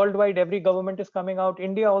out worldwide. Every government is coming out.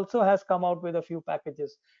 India also has come out with a few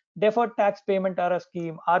packages. Deferred tax payment are a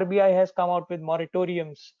scheme. RBI has come out with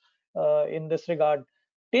moratoriums in this regard.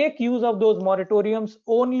 Take use of those moratoriums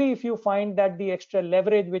only if you find that the extra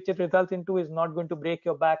leverage which it results into is not going to break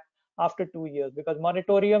your back after 2 years, because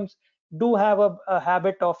moratoriums do have a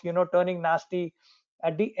habit of turning nasty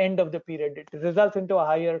at the end of the period. It results into a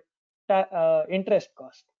higher interest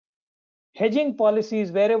cost. Hedging policies,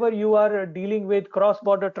 wherever you are dealing with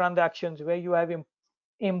cross-border transactions, where you have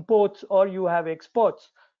imports or you have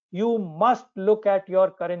exports, you must look at your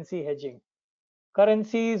currency hedging.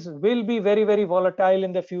 Currencies will be very, very volatile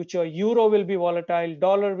in the future. Euro will be volatile,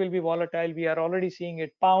 dollar will be volatile. We are already seeing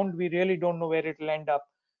it. Pound, we really don't know where it will end up.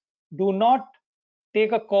 Do not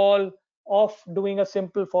take a call of doing a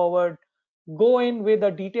simple forward. Go in with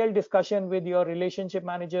a detailed discussion with your relationship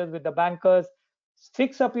managers, with the bankers.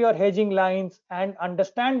 Fix up your hedging lines and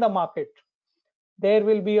understand the market. There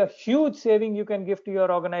will be a huge saving you can give to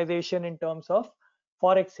your organization in terms of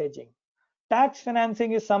forex hedging. Tax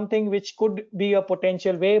financing is something which could be a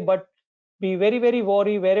potential way, but be very, very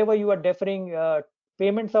wary wherever you are deferring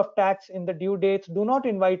payments of tax in the due dates. Do not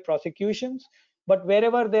invite prosecutions, but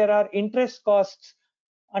wherever there are interest costs,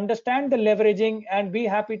 understand the leveraging and be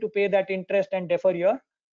happy to pay that interest and defer your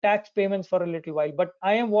tax payments for a little while. But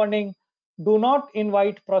I am warning, do not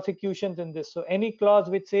invite prosecutions in this. So any clause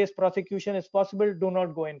which says prosecution is possible, do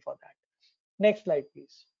not go in for that. Next slide,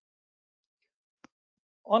 please.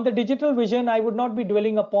 On the digital vision, I would not be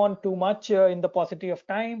dwelling upon too much in the paucity of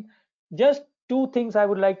time. Just two things I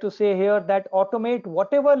would like to say here: that automate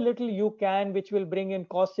whatever little you can, which will bring in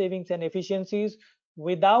cost savings and efficiencies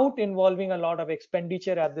without involving a lot of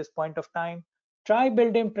expenditure at this point of time. Try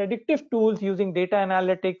building predictive tools using data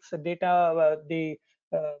analytics,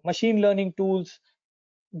 machine learning tools.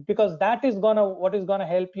 because that is what is gonna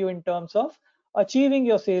help you in terms of achieving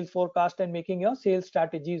your sales forecast and making your sales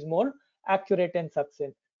strategies more accurate and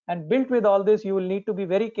succinct. And built with all this, you will need to be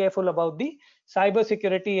very careful about the cyber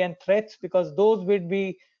security and threats, because those would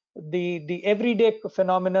be the everyday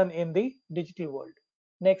phenomenon in the digital world.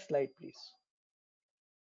 Next slide, please.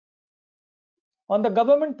 On the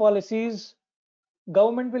government policies,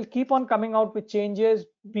 government will keep on coming out with changes.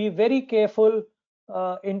 Be very careful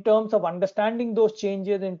in terms of understanding those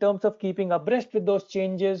changes, in terms of keeping abreast with those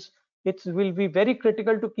changes. It will be very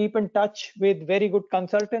critical to keep in touch with very good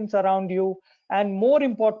consultants around you. And more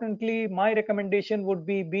importantly, my recommendation would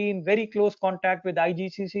be in very close contact with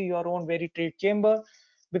IGCC, your own very trade chamber,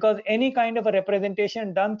 because any kind of a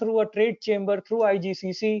representation done through a trade chamber, through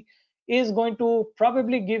IGCC, is going to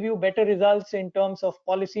probably give you better results in terms of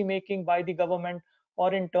policy making by the government,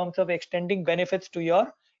 or in terms of extending benefits to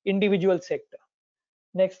your individual sector.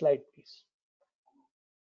 Next slide, please.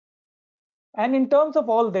 And in terms of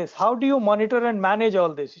all this, how do you monitor and manage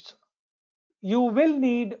all this? You will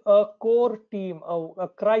need a core team, a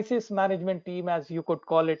crisis management team, as you could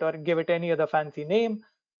call it, or give it any other fancy name.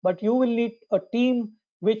 But you will need a team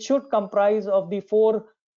which should comprise of the 4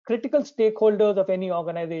 critical stakeholders of any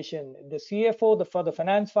organization: the CFO for the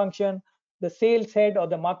finance function, the sales head or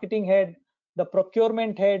the marketing head, the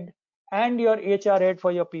procurement head, and your HR head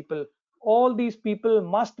for your people. All these people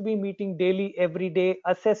must be meeting daily, every day,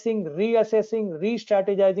 assessing, reassessing,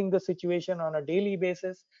 re-strategizing the situation on a daily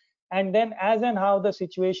basis. And then as and how the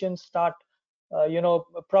situations start,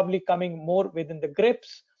 probably coming more within the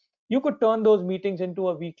grips, you could turn those meetings into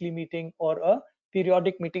a weekly meeting or a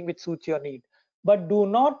periodic meeting which suits your need. But do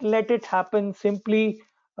not let it happen simply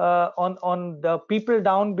on the people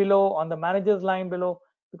down below, on the manager's line below,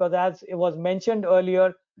 because as it was mentioned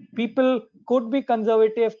earlier, people could be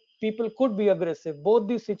conservative, people could be aggressive. Both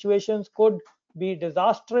these situations could be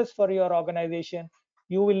disastrous for your organization.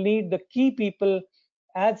 You will need the key people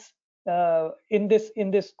as in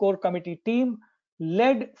this core committee team,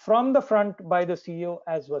 led from the front by the CEO,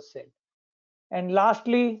 as was said. And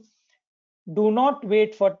lastly, do not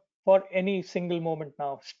wait for any single moment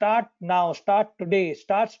now. Start today,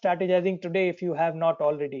 start strategizing today if you have not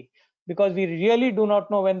already, because we really do not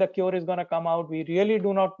know when the cure is going to come out. We really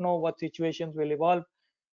do not know what situations will evolve.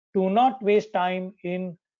 Do not waste time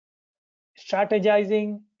in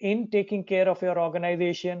strategizing, in taking care of your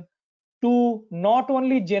organization, to not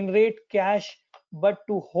only generate cash, but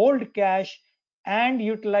to hold cash and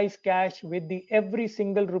utilize cash with the every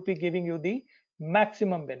single rupee giving you the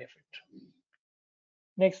maximum benefit.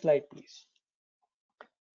 Next slide, please.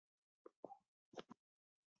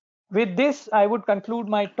 With this, I would conclude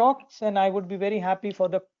my talks, and I would be very happy for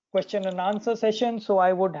the question and answer session. So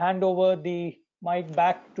I would hand over the mic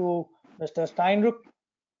back to Mr. Steinruecke.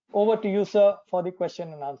 Over to you, sir, for the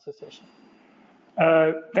question and answer session.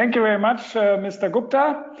 Thank you very much, Mr.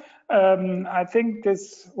 Gupta. I think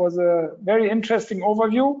this was a very interesting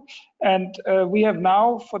overview, and we have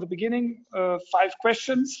now, for the beginning, 5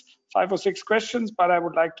 or 6 questions, but I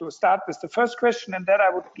would like to start with the first question, and then I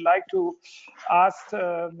would like to ask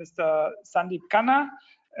Mr. Sandeep Khanna.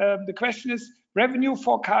 The question is, revenue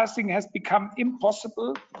forecasting has become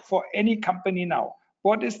impossible for any company now.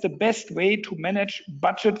 What is the best way to manage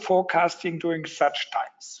budget forecasting during such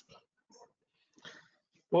times?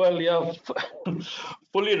 Well, yeah,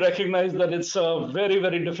 fully recognize that it's a very,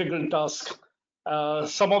 very difficult task.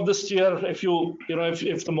 Some of this year, if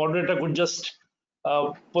if the moderator could just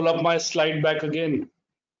pull up my slide back again.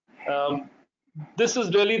 This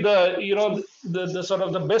is really the sort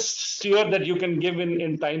of the best steer that you can give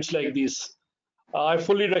in times like these. I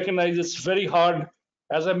fully recognize it's very hard.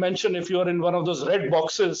 As I mentioned, if you're in one of those red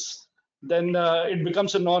boxes, then it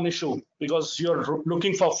becomes a non-issue because you're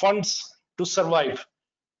looking for funds to survive.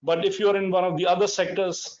 But if you're in one of the other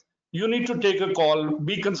sectors, you need to take a call,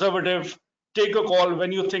 be conservative, take a call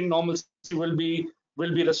when you think normalcy will be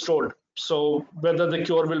restored. So whether the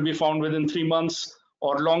cure will be found within 3 months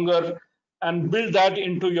or longer, and build that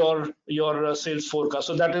into your sales forecast.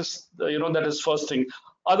 So that is that is first thing.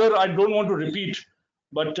 I don't want to repeat,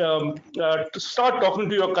 but to start talking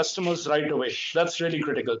to your customers right away. That's really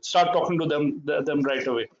critical. Start talking to them right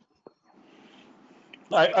away.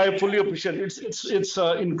 I fully appreciate it. It's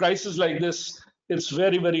in crisis like this, it's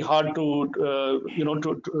very, very hard to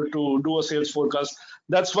do a sales forecast.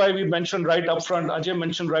 That's why we mentioned right up front, Ajay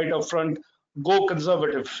mentioned right up front, go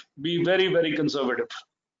conservative, be very, very conservative.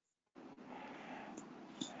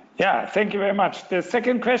 Yeah, thank you very much. The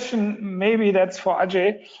second question, maybe that's for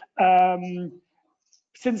Ajay.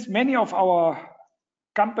 Since many of our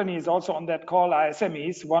companies also on that call are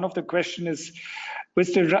SMEs, one of the question is,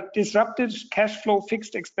 With the disrupted cash flow,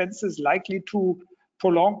 fixed expenses likely to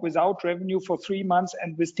prolong without revenue for 3 months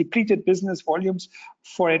and with depleted business volumes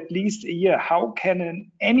for at least a year, how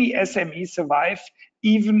can any SME survive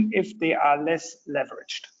even if they are less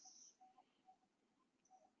leveraged?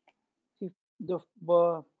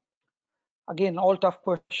 Again, all tough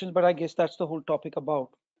questions, but I guess that's the whole topic about.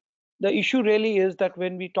 The issue really is that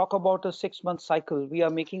when we talk about a 6-month cycle, we are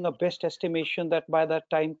making a best estimation that by that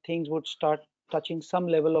time things would start touching some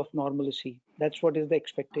level of normalcy. That's what is the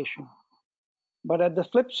expectation. But at the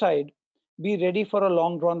flip side, be ready for a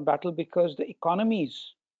long drawn battle because the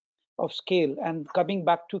economies of scale and coming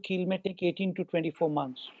back to keel may take 18 to 24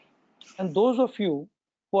 months. And those of you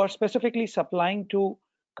who are specifically supplying to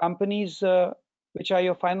companies which are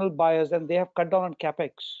your final buyers and they have cut down on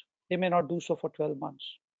capex, they may not do so for 12 months.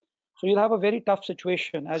 So you'll have a very tough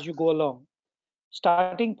situation as you go along.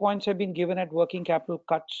 Starting points have been given at working capital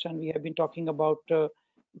cuts, and we have been talking about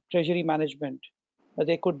treasury management.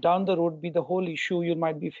 They could down the road be the whole issue you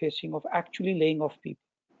might be facing of actually laying off people.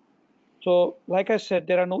 So like I said,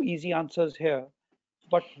 there are no easy answers here,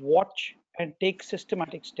 but watch and take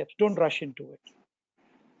systematic steps. Don't rush into it.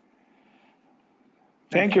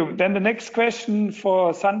 Thank you. Then the next question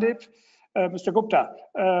for Sandeep, Mr. Gupta.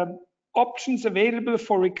 Options available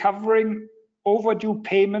for recovering overdue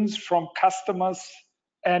payments from customers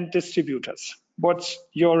and distributors. What's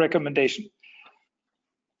your recommendation?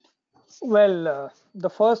 Well, the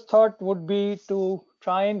first thought would be to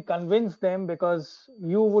try and convince them, because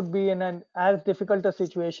you would be in an as difficult a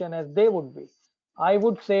situation as they would be. I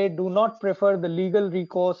would say do not prefer the legal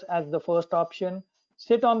recourse as the first option.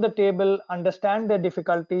 Sit on the table, understand their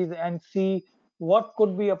difficulties, and see what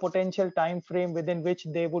could be a potential time frame within which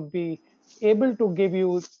they would be able to give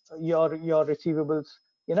you your receivables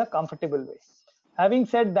in a comfortable way. Having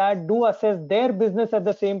said that, do assess their business at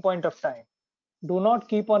the same point of time. Do not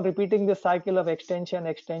keep on repeating the cycle of extension,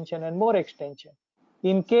 and more extension.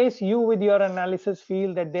 In case you with your analysis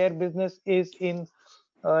feel that their business is in,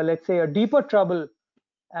 let's say, a deeper trouble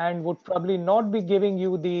and would probably not be giving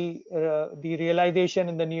you the realization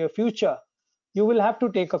in the near future, you will have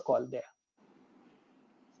to take a call there.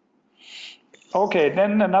 Okay,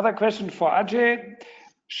 then another question for Ajay.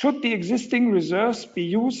 Should the existing reserves be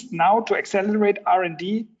used now to accelerate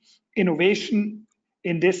R&D innovation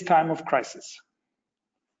in this time of crisis?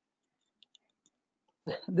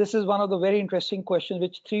 This is one of the very interesting questions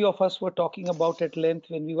which 3 of us were talking about at length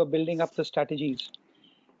when we were building up the strategies.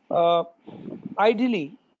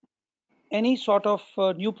 Ideally, any sort of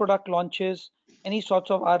new product launches, any sorts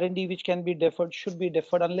of R&D which can be deferred should be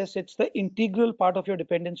deferred unless it's the integral part of your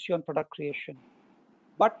dependency on product creation.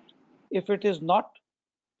 But if it is not,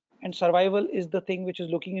 and survival is the thing which is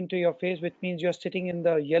looking into your face, which means you're sitting in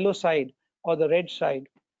the yellow side or the red side,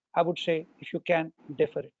 I would say if you can,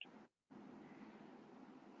 defer it.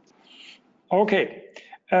 Okay,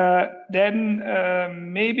 then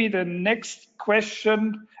maybe the next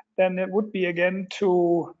question, then it would be again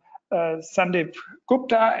to Sandeep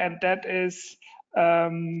Gupta, and that is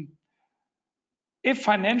if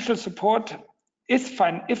financial support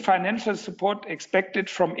expected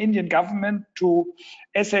from Indian government to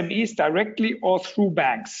SMEs directly or through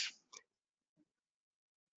banks?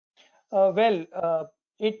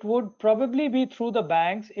 It would probably be through the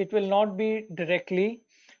banks. It will not be directly,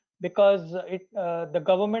 because the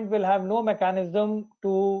government will have no mechanism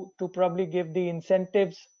to probably give the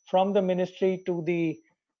incentives from the ministry to the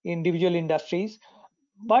individual industries.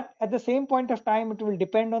 But at the same point of time, it will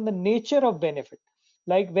depend on the nature of benefit.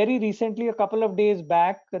 Like very recently, a couple of days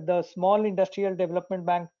back, the Small Industrial Development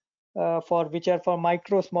Bank, which are for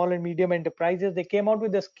micro, small and medium enterprises, they came out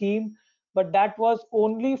with a scheme, but that was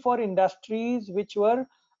only for industries which were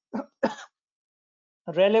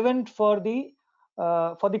relevant for the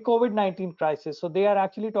COVID-19 crisis. So they are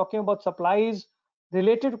actually talking about supplies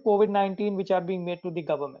related to COVID-19 which are being made to the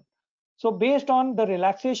government. So based on the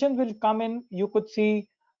relaxation will come in, you could see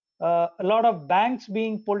a lot of banks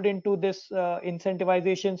being pulled into this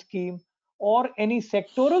incentivization scheme, or any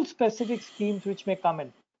sectoral specific schemes which may come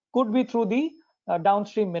in, could be through the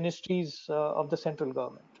downstream ministries of the central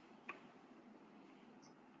government.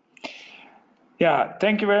 Yeah,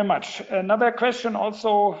 thank you very much. Another question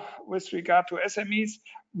also with regard to SMEs.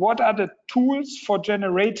 What are the tools for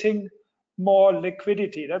generating more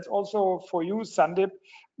liquidity? That's also for you, Sandeep.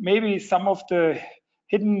 Maybe some of the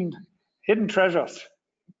hidden treasures.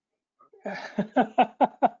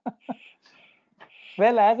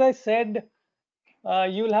 Well, as I said,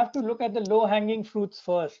 you'll have to look at the low-hanging fruits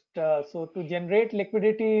first. So to generate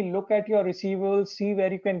liquidity, look at your receivables, see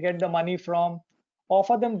where you can get the money from,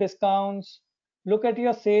 offer them discounts, look at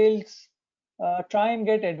your sales, try and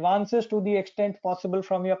get advances to the extent possible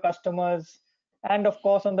from your customers. And of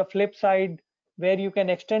course, on the flip side, where you can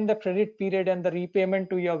extend the credit period and the repayment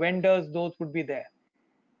to your vendors, those would be there.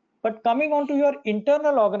 But coming on to your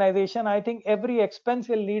internal organization, I think every expense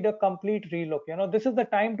will need a complete relook. This is the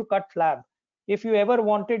time to cut flab. If you ever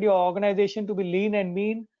wanted your organization to be lean and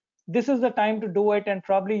mean, this is the time to do it. And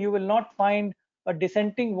probably you will not find a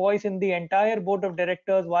dissenting voice in the entire board of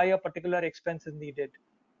directors why a particular expense is needed.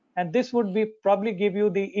 And this would be probably give you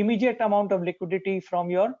the immediate amount of liquidity from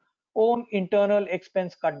your own internal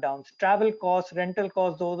expense cut downs. Travel costs, rental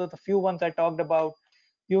costs, those are the few ones I talked about.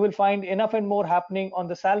 You will find enough and more happening on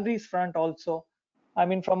the salaries front also. I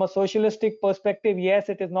mean, from a socialistic perspective, yes,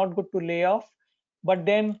 it is not good to lay off, but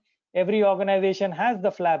then every organization has the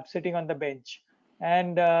flab sitting on the bench.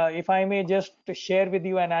 And if I may just share with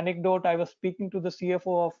you an anecdote, I was speaking to the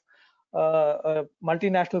CFO of a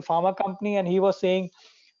multinational pharma company, and he was saying,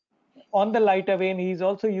 on the lighter vein, he's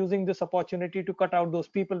also using this opportunity to cut out those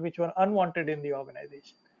people which were unwanted in the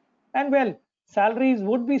organization. And well, salaries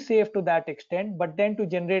would be safe to that extent, but then to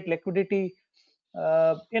generate liquidity,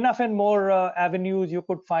 enough and more avenues you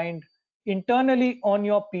could find internally on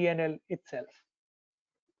your P&L itself.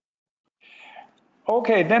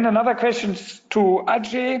 Okay, then another question to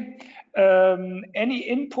Ajay. Any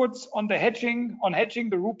inputs on the hedging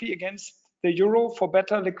the rupee against the euro for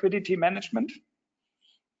better liquidity management?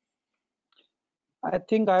 I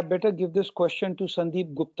think I better give this question to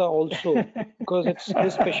Sandeep Gupta also, because it's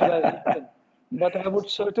his specialization. But I would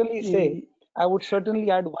certainly say, I would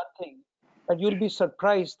certainly add one thing, that you'll be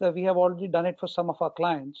surprised that we have already done it for some of our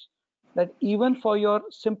clients, that even for your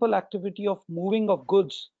simple activity of moving of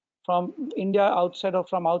goods from India outside or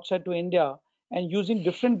from outside to India and using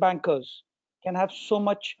different bankers can have so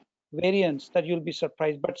much variance that you'll be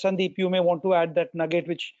surprised. But Sandeep, you may want to add that nugget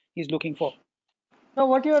which he's looking for. No,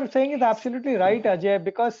 what you are saying is absolutely right, Ajay,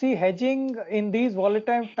 because see, hedging in these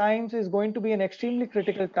volatile times is going to be an extremely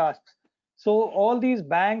critical task. So all these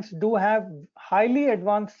banks do have highly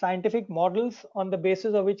advanced scientific models on the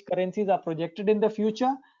basis of which currencies are projected in the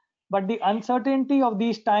future. But the uncertainty of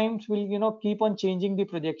these times will, keep on changing the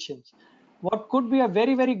projections. What could be a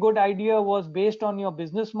very, very good idea was based on your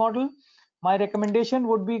business model. My recommendation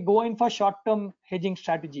would be go in for short-term hedging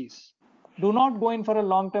strategies. Do not go in for a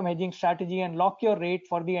long-term hedging strategy and lock your rate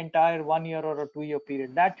for the entire 1 year or a 2 year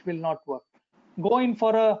period. That will not work. Go in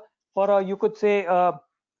for a you could say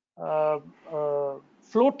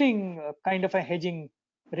floating kind of a hedging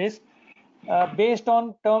risk based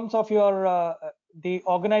on terms of your the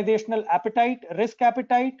organizational appetite, risk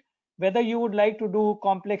appetite. Whether you would like to do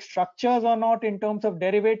complex structures or not in terms of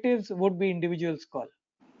derivatives would be individual's call.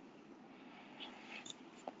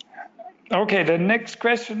 Okay, the next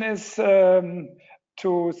question is to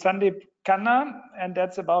Sandeep Khanna, and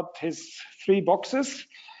that's about his 3 boxes.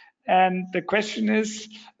 And the question is,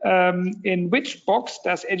 in which box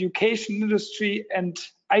does education industry and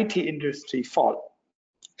IT industry fall?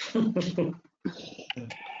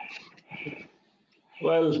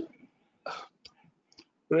 Well,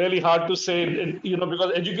 really hard to say,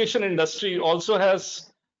 because education industry also has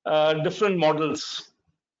different models.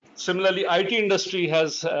 Similarly, IT industry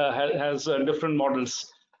has different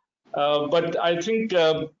models. But I think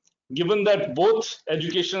given that both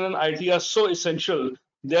education and IT are so essential,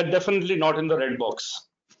 they are definitely not in the red box.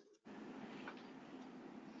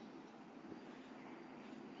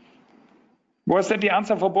 Was that the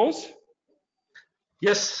answer for both?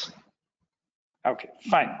 Yes. Okay,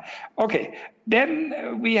 fine. Okay,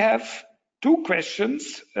 then we have 2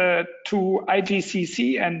 questions to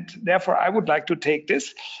IGCC, and therefore I would like to take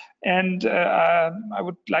this. And I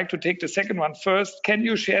would like to take the second one first. Can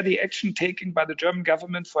you share the action taken by the German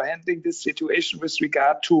government for handling this situation with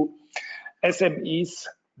regard to SMEs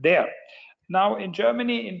there? Now, in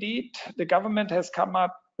Germany, indeed, the government has come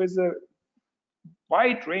up with a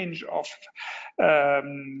wide range of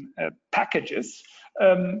packages.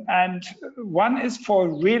 And one is for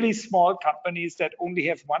really small companies that only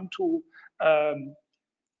have 1 to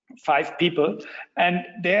 5 people, and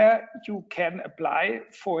there you can apply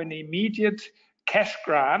for an immediate cash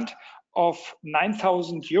grant of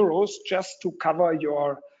 9,000 euros just to cover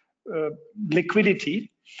your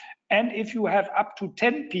liquidity. And if you have up to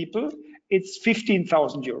 10 people, it's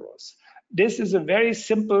 15,000 euros. This is a very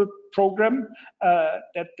simple program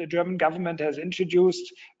that the German government has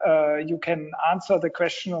introduced. You can answer the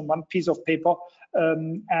question on 1 piece of paper,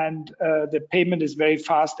 and the payment is very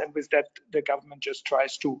fast. And with that, the government just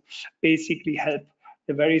tries to basically help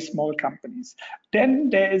the very small companies. Then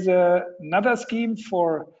there is another scheme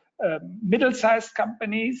for middle-sized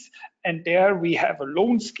companies, and there we have a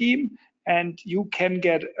loan scheme, and you can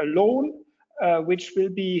get a loan which will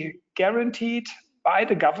be guaranteed by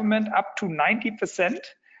the government up to 90%.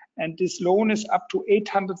 And this loan is up to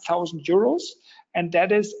 800,000 euros. And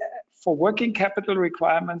that is for working capital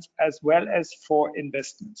requirements as well as for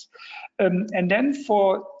investments. And then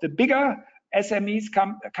for the bigger SMEs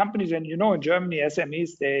companies, and you know, in Germany,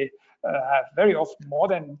 SMEs, they have very often more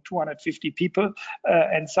than 250 people,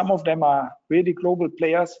 and some of them are really global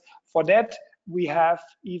players. For that, we have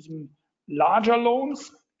even larger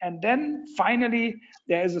loans. And then finally,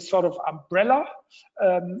 there is a sort of umbrella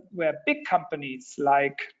where big companies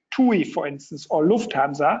like TUI, for instance, or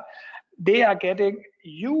Lufthansa, they are getting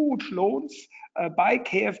huge loans by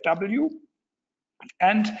KfW.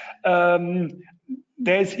 And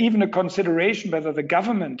there's even a consideration whether the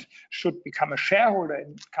government should become a shareholder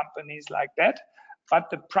in companies like that. But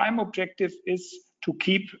the prime objective is to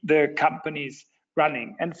keep the companies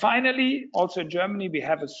running. And finally, also in Germany, we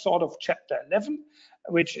have a sort of Chapter 11,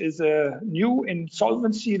 which is a new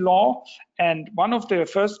insolvency law. And one of the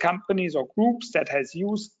first companies or groups that has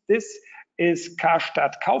used this is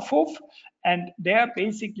Karstadt Kaufhof. And there,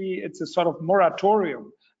 basically, it's a sort of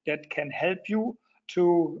moratorium that can help you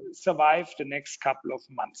to survive the next couple of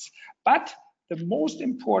months. But the most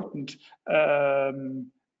important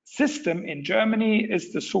system in Germany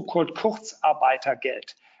is the so-called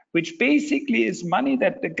Kurzarbeitergeld, which basically is money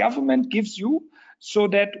that the government gives you so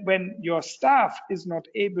that when your staff is not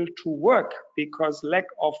able to work because lack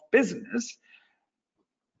of business,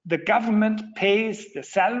 the government pays the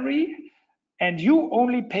salary, and you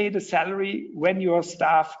only pay the salary when your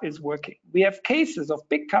staff is working. We have cases of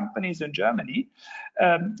big companies in Germany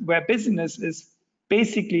where business is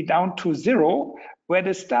basically down to zero, where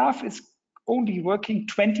the staff is only working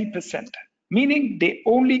 20%, meaning they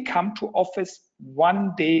only come to office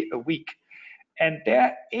 1 day a week. And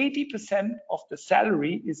there 80% of the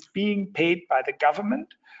salary is being paid by the government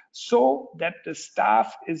so that the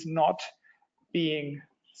staff is not being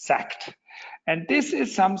sacked. And this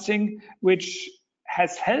is something which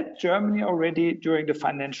has helped Germany already during the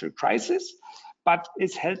financial crisis, but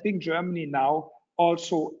is helping Germany now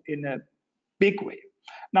also in a big way.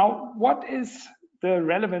 Now, what is the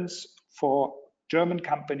relevance for German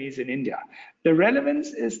companies in India? The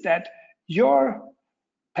relevance is that your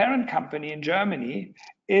parent company in Germany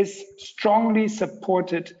is strongly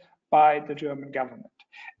supported by the German government.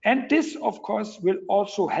 And this, of course, will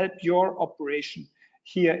also help your operation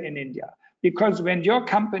here in India. Because when your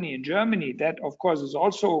company in Germany, that of course is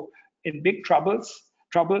also in big trouble,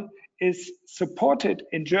 is supported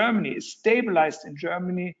in Germany, is stabilized in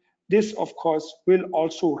Germany, this of course will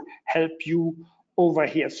also help you over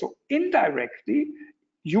here. So indirectly,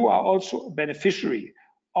 you are also a beneficiary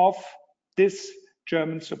of this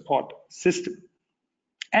German support system.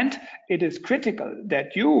 And it is critical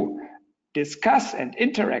that you discuss and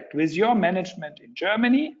interact with your management in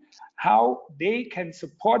Germany, how they can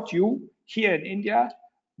support you here in India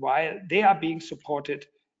while they are being supported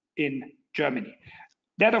in Germany.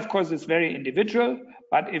 That, of course, is very individual,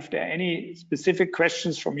 but if there are any specific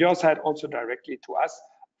questions from your side, also directly to us,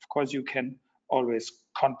 of course, you can always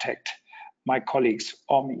contact my colleagues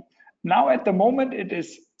or me. Now, at the moment, it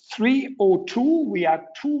is 3:02. We are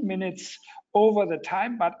 2 minutes over the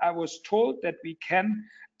time, but I was told that we can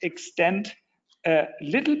extend a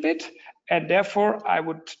little bit, and therefore I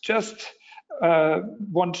would just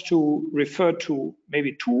want to refer to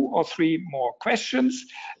maybe 2 or 3 more questions.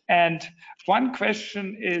 And one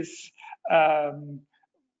question is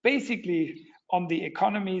basically on the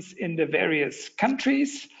economies in the various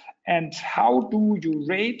countries, and how do you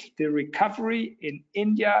rate the recovery in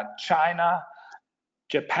India, China,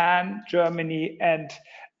 Japan, Germany, and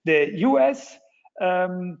the US?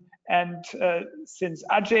 Since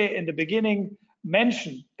Ajay in the beginning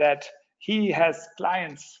mentioned that he has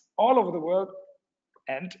clients all over the world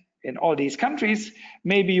and in all these countries,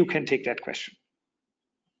 maybe you can take that question.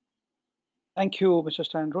 Thank you, Mr.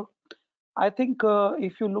 Steinruecke. I think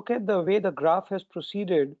if you look at the way the graph has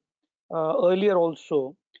proceeded earlier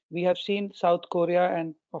also, we have seen South Korea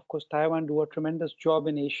and of course Taiwan do a tremendous job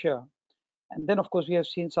in Asia. And then of course we have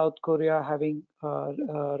seen South Korea having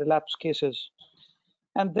relapse cases.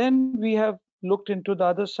 And then we have looked into the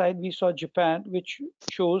other side, we saw Japan, which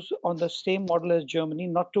chose on the same model as Germany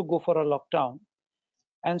not to go for a lockdown.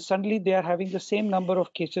 And suddenly they are having the same number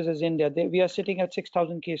of cases as India. We are sitting at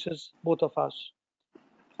 6,000 cases, both of us.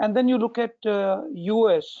 And then you look at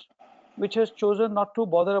US, which has chosen not to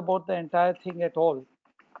bother about the entire thing at all.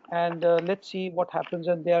 And let's see what happens.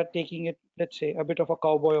 And they are taking it, let's say, a bit of a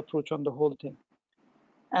cowboy approach on the whole thing.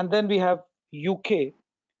 And then we have UK,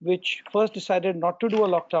 which first decided not to do a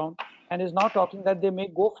lockdown and is now talking that they may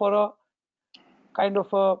go for a kind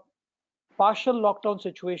of a partial lockdown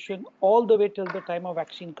situation all the way till the time a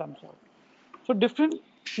vaccine comes out. So different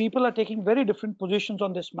people are taking very different positions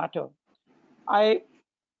on this matter. I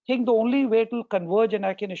think the only way to converge, and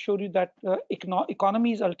I can assure you that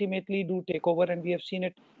economies ultimately do take over, and we have seen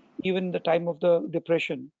it even in the time of the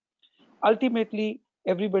depression. Ultimately,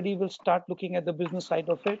 everybody will start looking at the business side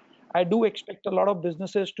of it. I do expect a lot of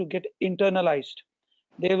businesses to get internalized.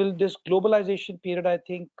 This globalization period, I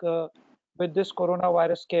think, with this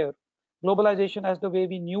coronavirus scare, globalization as the way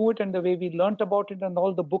we knew it and the way we learned about it and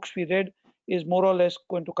all the books we read is more or less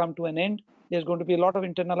going to come to an end. There's going to be a lot of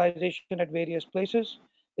internalization at various places.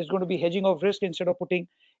 There's going to be hedging of risk instead of putting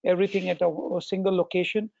everything at a single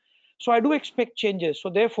location. So I do expect changes. So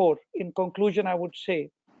therefore, in conclusion, I would say,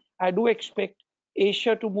 I do expect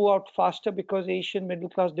Asia to move out faster because Asian middle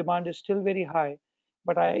class demand is still very high.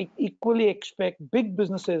 But I equally expect big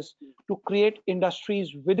businesses to create industries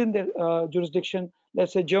within their jurisdiction.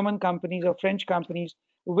 Let's say German companies or French companies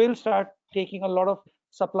will start taking a lot of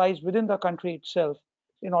supplies within the country itself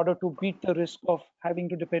in order to beat the risk of having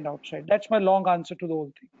to depend outside. That's my long answer to the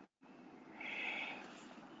whole thing.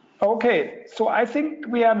 Okay, so I think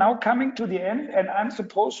we are now coming to the end, and I'm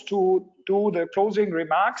supposed to do the closing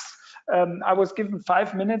remarks. I was given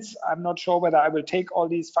 5 minutes. I'm not sure whether I will take all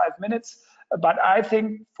these 5 minutes, but I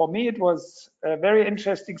think for me it was a very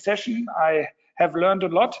interesting session. I have learned a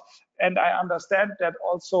lot, and I understand that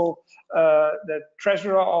also the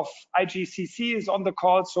treasurer of IGCC is on the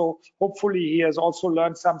call, so hopefully he has also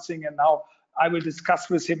learned something, and now I will discuss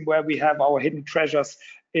with him where we have our hidden treasures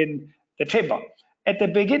in the chamber. At the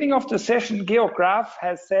beginning of the session, Georg Graf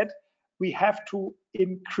has said we have to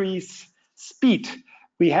increase speed.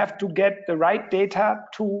 We have to get the right data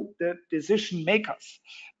to the decision makers.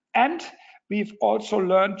 And we've also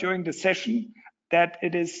learned during the session that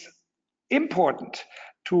it is important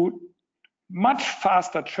to much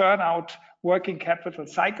faster churn out working capital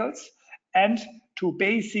cycles and to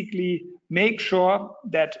basically make sure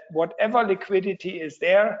that whatever liquidity is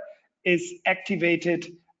there is activated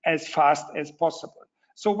as fast as possible.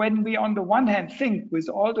 So when we on the one hand think with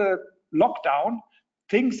all the lockdown,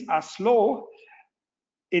 things are slow,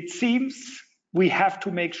 it seems we have to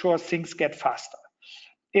make sure things get faster.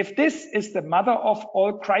 If this is the mother of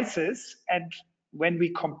all crises, and when we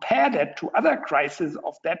compare that to other crises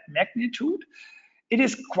of that magnitude, it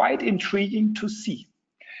is quite intriguing to see.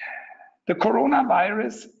 The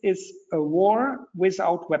coronavirus is a war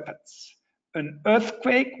without weapons, an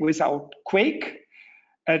earthquake without quake,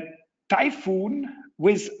 a typhoon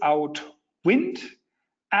without wind,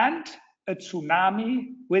 and a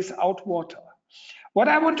tsunami without water. What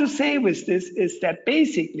I want to say with this is that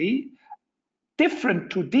basically,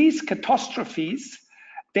 different to these catastrophes,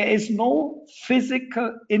 there is no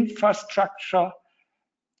physical infrastructure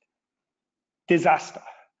disaster,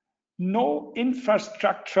 no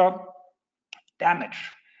infrastructure damage.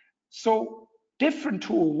 So different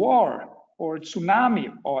to a war or a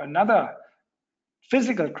tsunami or another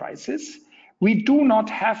physical crisis, we do not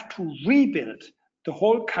have to rebuild the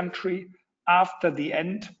whole country after the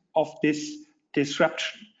end of this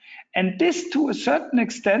disruption. And this, to a certain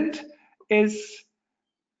extent, is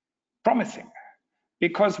promising,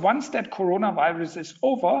 because once that coronavirus is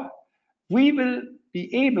over, we will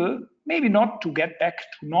be able, maybe not to get back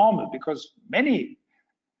to normal, because many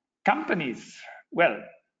companies, well,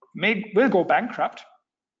 will go bankrupt,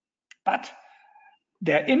 but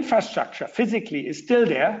their infrastructure physically is still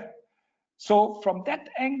there. So from that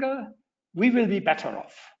angle, we will be better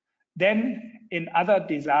off than in other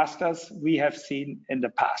disasters we have seen in the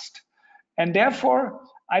past. And therefore,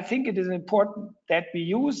 I think it is important that we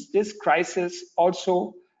use this crisis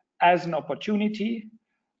also as an opportunity,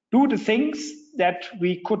 do the things that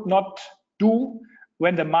we could not do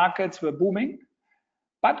when the markets were booming,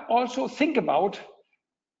 but also think about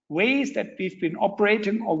ways that we've been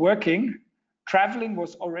operating or working. Traveling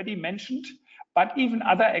was already mentioned, but even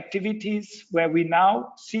other activities where we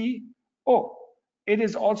now see, oh, it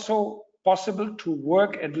is also possible to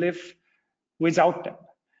work and live without them.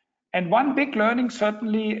 And one big learning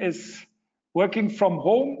certainly is working from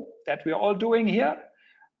home, that we're all doing here.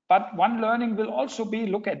 But one learning will also be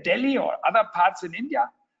look at Delhi or other parts in India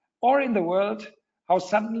or in the world, how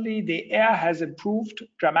suddenly the air has improved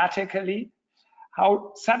dramatically,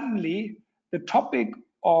 how suddenly the topic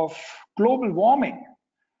of global warming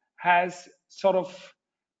has sort of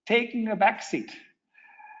taken a backseat.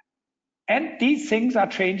 And these things are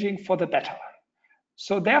changing for the better.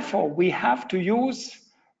 So therefore, we have to use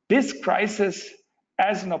this crisis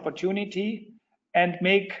as an opportunity and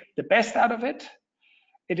make the best out of it.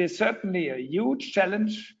 It is certainly a huge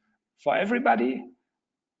challenge for everybody.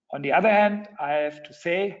 On the other hand, I have to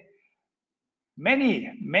say,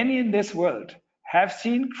 many in this world have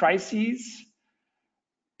seen crises,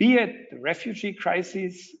 be it the refugee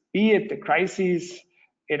crisis, be it the crisis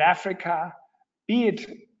in Africa, be it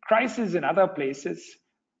crises in other places,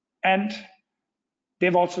 and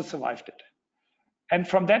they've also survived it. And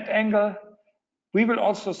from that angle, we will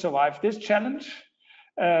also survive this challenge.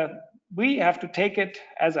 We have to take it,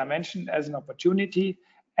 as I mentioned, as an opportunity.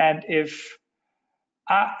 And if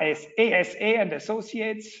ASA and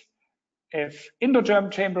Associates, if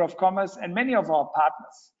Indo-German Chamber of Commerce and many of our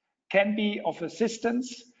partners can be of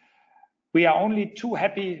assistance, we are only too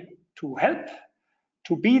happy to help,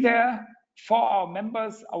 to be there for our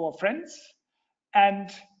members, our friends. And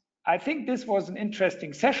I think this was an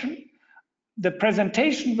interesting session. The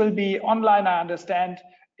presentation will be online, I understand,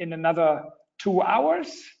 in another 2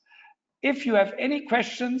 hours. If you have any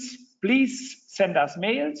questions, please send us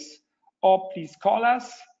mails or please call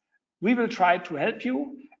us. We will try to help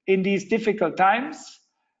you in these difficult times.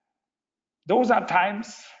 Those are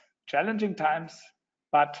times, challenging times,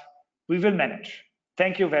 but we will manage.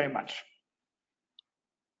 Thank you very much.